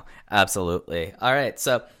 no, absolutely. All right,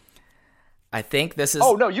 so I think this is...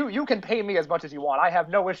 Oh, no, you can pay me as much as you want. I have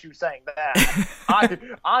no issue saying that.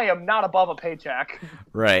 I am not above a paycheck.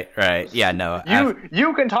 Right. Yeah, no.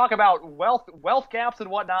 You can talk about wealth gaps and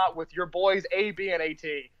whatnot with your boys A, B, and AT.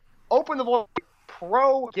 Open the voice.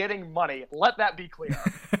 Pro getting money. Let that be clear.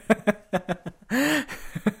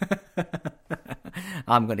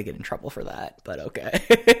 I'm going to get in trouble for that, but okay.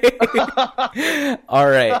 All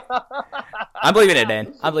right. I'm leaving it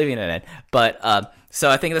in. But so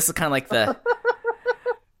I think this is kind of like the.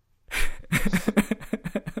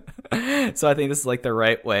 So I think this is like the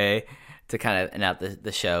right way to kind of end out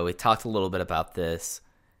the show. We talked a little bit about this.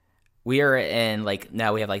 We are in like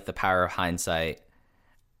now we have like the power of hindsight.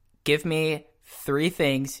 Give me 3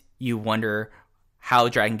 things you wonder how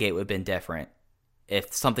Dragon Gate would have been different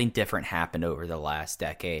if something different happened over the last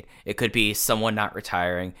decade. It could be someone not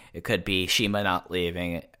retiring. It could be CIMA not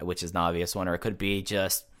leaving, which is an obvious one. Or it could be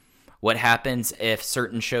just what happens if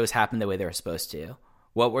certain shows happen the way they were supposed to.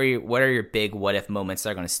 What are your big what if moments that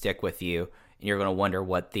are going to stick with you, and you're going to wonder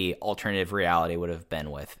what the alternative reality would have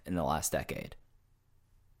been with in the last decade?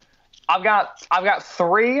 I've got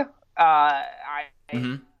 3. I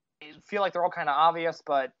feel like they're all kind of obvious,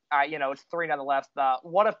 but it's 3 nonetheless.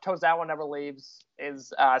 What if Tozawa never leaves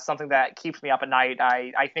is something that keeps me up at night.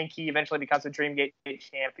 I think he eventually becomes a Dreamgate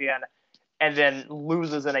champion and then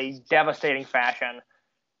loses in a devastating fashion.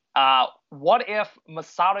 What if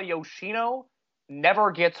Masato Yoshino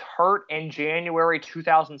never gets hurt in January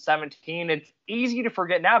 2017? It's easy to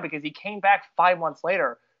forget now because he came back 5 months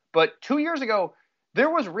later. But 2 years ago, there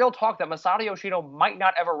was real talk that Masato Yoshino might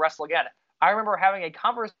not ever wrestle again. I remember having a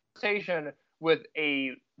conversation with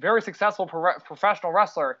a very successful professional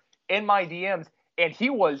wrestler in my DMs, and he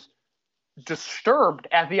was disturbed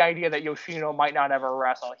at the idea that Yoshino might not ever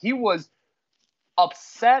wrestle. He was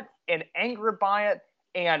upset and angered by it.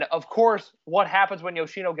 And of course, what happens when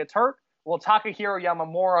Yoshino gets hurt? Well, Takahiro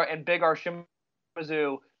Yamamura and Big R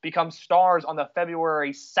Shimizu become stars on the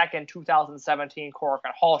February 2nd, 2017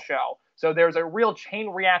 Korakuen Hall show. So there's a real chain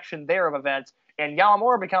reaction there of events. And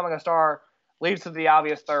Yamamura becoming a star leads to the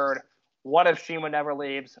obvious third. What if CIMA never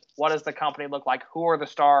leaves? What does the company look like? Who are the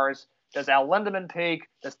stars? Does Al Lindemann peak?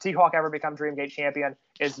 Does T-Hawk ever become Dreamgate champion?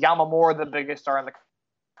 Is Yamamura the biggest star in the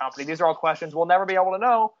company? These are all questions we'll never be able to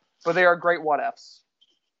know, but they are great what-ifs.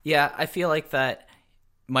 Yeah, I feel like that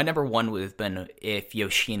my number 1 would have been if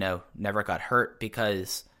Yoshino never got hurt,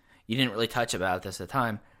 because you didn't really touch about this at the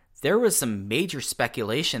time. There was some major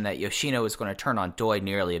speculation that Yoshino was going to turn on Doi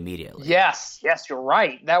nearly immediately. Yes, you're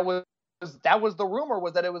right. That was the rumor,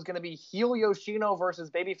 was that it was going to be heel Yoshino versus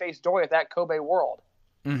babyface Doi at that Kobe World.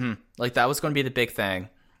 Mm-hmm. Like that was going to be the big thing,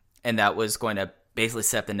 and that was going to basically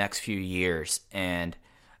set up the next few years. And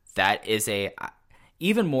that is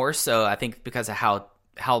even more so, I think, because of how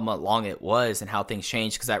long it was and how things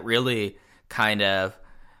changed, because that really kind of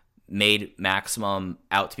made Maximum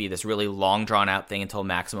out to be this really long drawn out thing until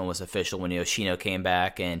Maximum was official when Yoshino came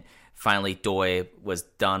back, and finally Doi was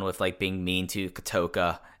done with like being mean to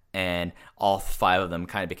Kotoka, and all 5 of them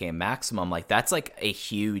kind of became Maximum. Like that's like a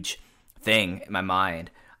huge thing in my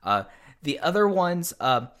mind. The other ones,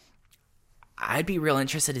 I'd be real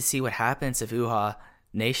interested to see what happens if Uhaa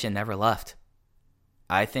Nation never left.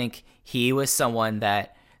 I think he was someone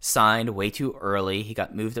that signed way too early. He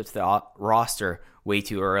got moved up to the roster way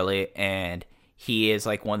too early, and he is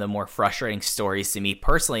like one of the more frustrating stories to me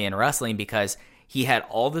personally in wrestling, because he had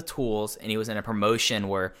all the tools and he was in a promotion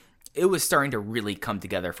where it was starting to really come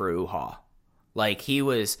together for Uhaa. Like he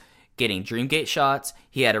was getting Dreamgate shots.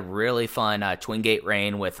 He had a really fun Twin Gate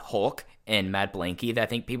reign with Hulk and Mad Blanky that I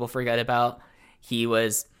think people forget about. He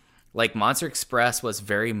was like Monster Express was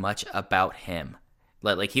very much about him.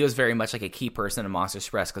 Like he was very much like a key person in Monster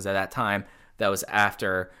Express, because at that time that was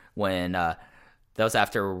after when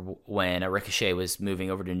Ricochet was moving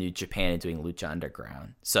over to New Japan and doing Lucha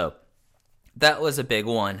Underground. So that was a big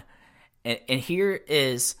one. And here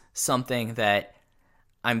is something that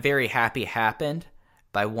I'm very happy happened,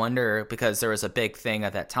 but I wonder, because there was a big thing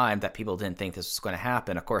at that time that people didn't think this was going to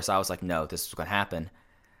happen. Of course, I was like, no, this was going to happen.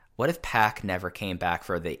 What if Pac never came back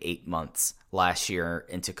for the 8 months last year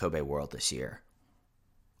into Kobe World this year?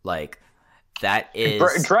 Like, that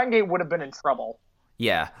is... Dragon Gate would have been in trouble.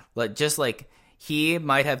 Yeah, just like he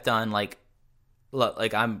might have done like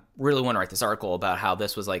I'm really want to write this article about how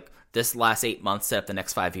this was like this last 8 months set up the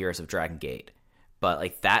next 5 years of Dragon Gate. But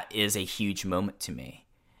like that is a huge moment to me.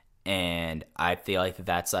 And I feel like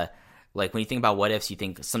that's like when you think about what ifs, you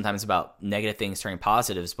think sometimes about negative things turning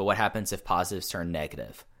positives, but what happens if positives turn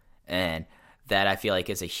negative? And that I feel like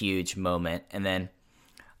is a huge moment. And then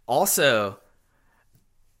also,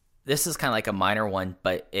 this is kind of like a minor one,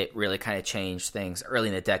 but it really kind of changed things early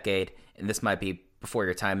in the decade. And this might be before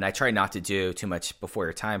your time, and I try not to do too much before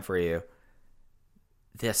your time for you.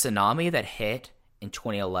 The tsunami that hit in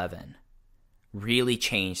 2011 really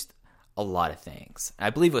changed a lot of things.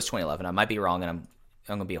 I believe it was 2011. I might be wrong, and I'm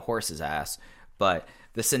going to be a horse's ass. But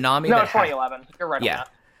the tsunami... No, 2011. You're right on that.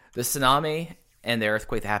 The tsunami and the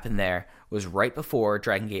earthquake that happened there was right before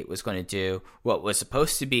Dragon Gate was going to do what was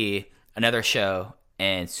supposed to be another show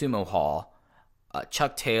in Sumo Hall,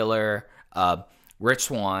 Chuck Taylor, Rich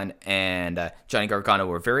Swann, and Johnny Gargano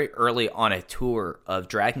were very early on a tour of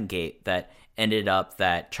Dragon Gate that ended up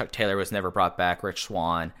that Chuck Taylor was never brought back. Rich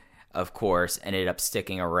Swann, of course, ended up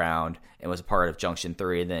sticking around and was a part of Junction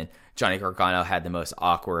 3. And then Johnny Gargano had the most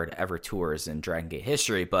awkward ever tours in Dragon Gate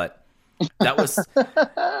history. But that was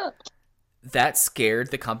that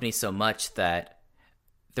scared the company so much that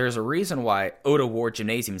there's a reason why Ota Ward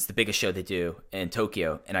Gymnasium is the biggest show they do in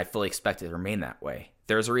Tokyo, and I fully expect it to remain that way.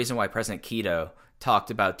 There's a reason why President Kido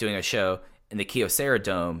talked about doing a show in the Kyocera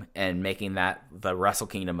Dome and making that the Wrestle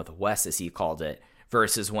Kingdom of the West, as he called it,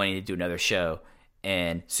 versus wanting to do another show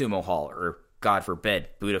in Sumo Hall or, God forbid,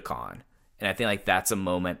 Budokan. And I think like that's a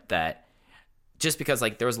moment that, just because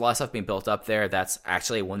like there was a lot of stuff being built up there, that's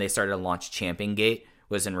actually when they started to launch Champion Gate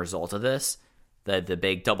was in result of this, the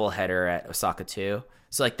big doubleheader at Osaka 2.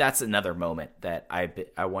 So like that's another moment that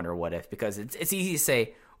I wonder what if, because it's easy to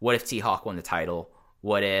say what if T-Hawk won the title,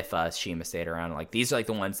 what if Shima stayed around. Like these are like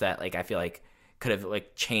the ones that like I feel like could have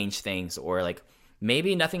like changed things, or like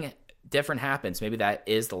maybe nothing different happens. Maybe that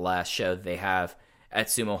is the last show that they have at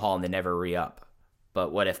Sumo Hall and they never re-up.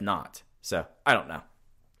 But what if not? So I don't know.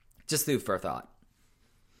 Just food for thought.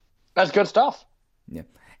 That's good stuff. Yeah,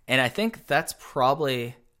 and I think that's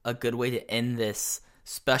probably a good way to end this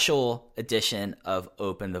special edition of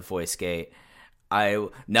Open the Voice Gate. Now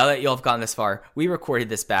that y'all have gotten this far, we recorded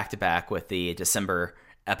this back to back with the December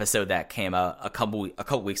episode that came out a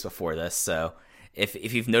couple weeks before this. So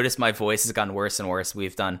if you've noticed my voice has gotten worse and worse,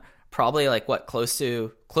 we've done probably like close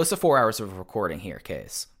to 4 hours of recording here,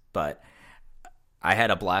 Case. But I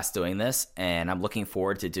had a blast doing this, and I'm looking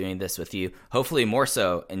forward to doing this with you, hopefully more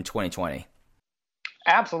so in 2020.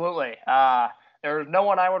 Absolutely. There's no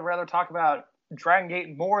one I would rather talk about Dragon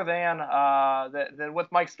Gate more than with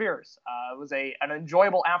Mike Spears. It was an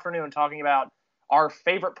enjoyable afternoon talking about our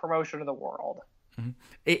favorite promotion in the world. Mm-hmm.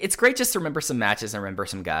 It's great just to remember some matches and remember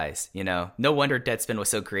some guys. You know, no wonder Deadspin was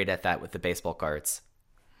so great at that with the baseball cards.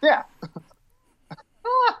 Yeah.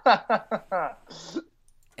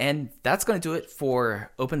 And that's going to do it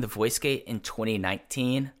for Open the Voice Gate in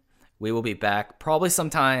 2019. We will be back probably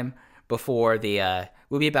sometime before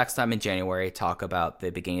we'll be back sometime in January, talk about the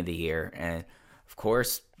beginning of the year. And of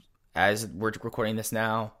course, as we're recording this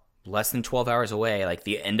now, less than 12 hours away, like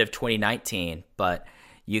the end of 2019. But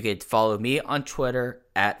you could follow me on Twitter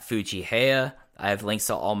at Fujiheya. I have links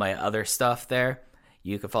to all my other stuff there.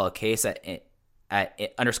 You can follow Case at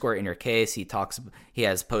 _ in your case. He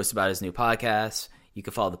has posts about his new podcast. You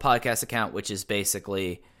can follow the podcast account, which is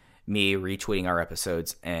basically me retweeting our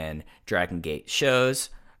episodes and Dragon Gate shows.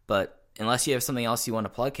 But unless you have something else you want to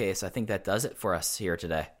plug, Case, I think that does it for us here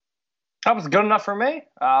today. That was good enough for me.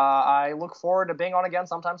 I look forward to being on again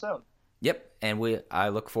sometime soon. Yep, and I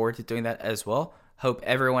look forward to doing that as well. Hope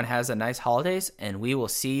everyone has a nice holidays, and we will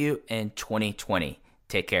see you in 2020.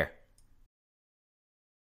 Take care.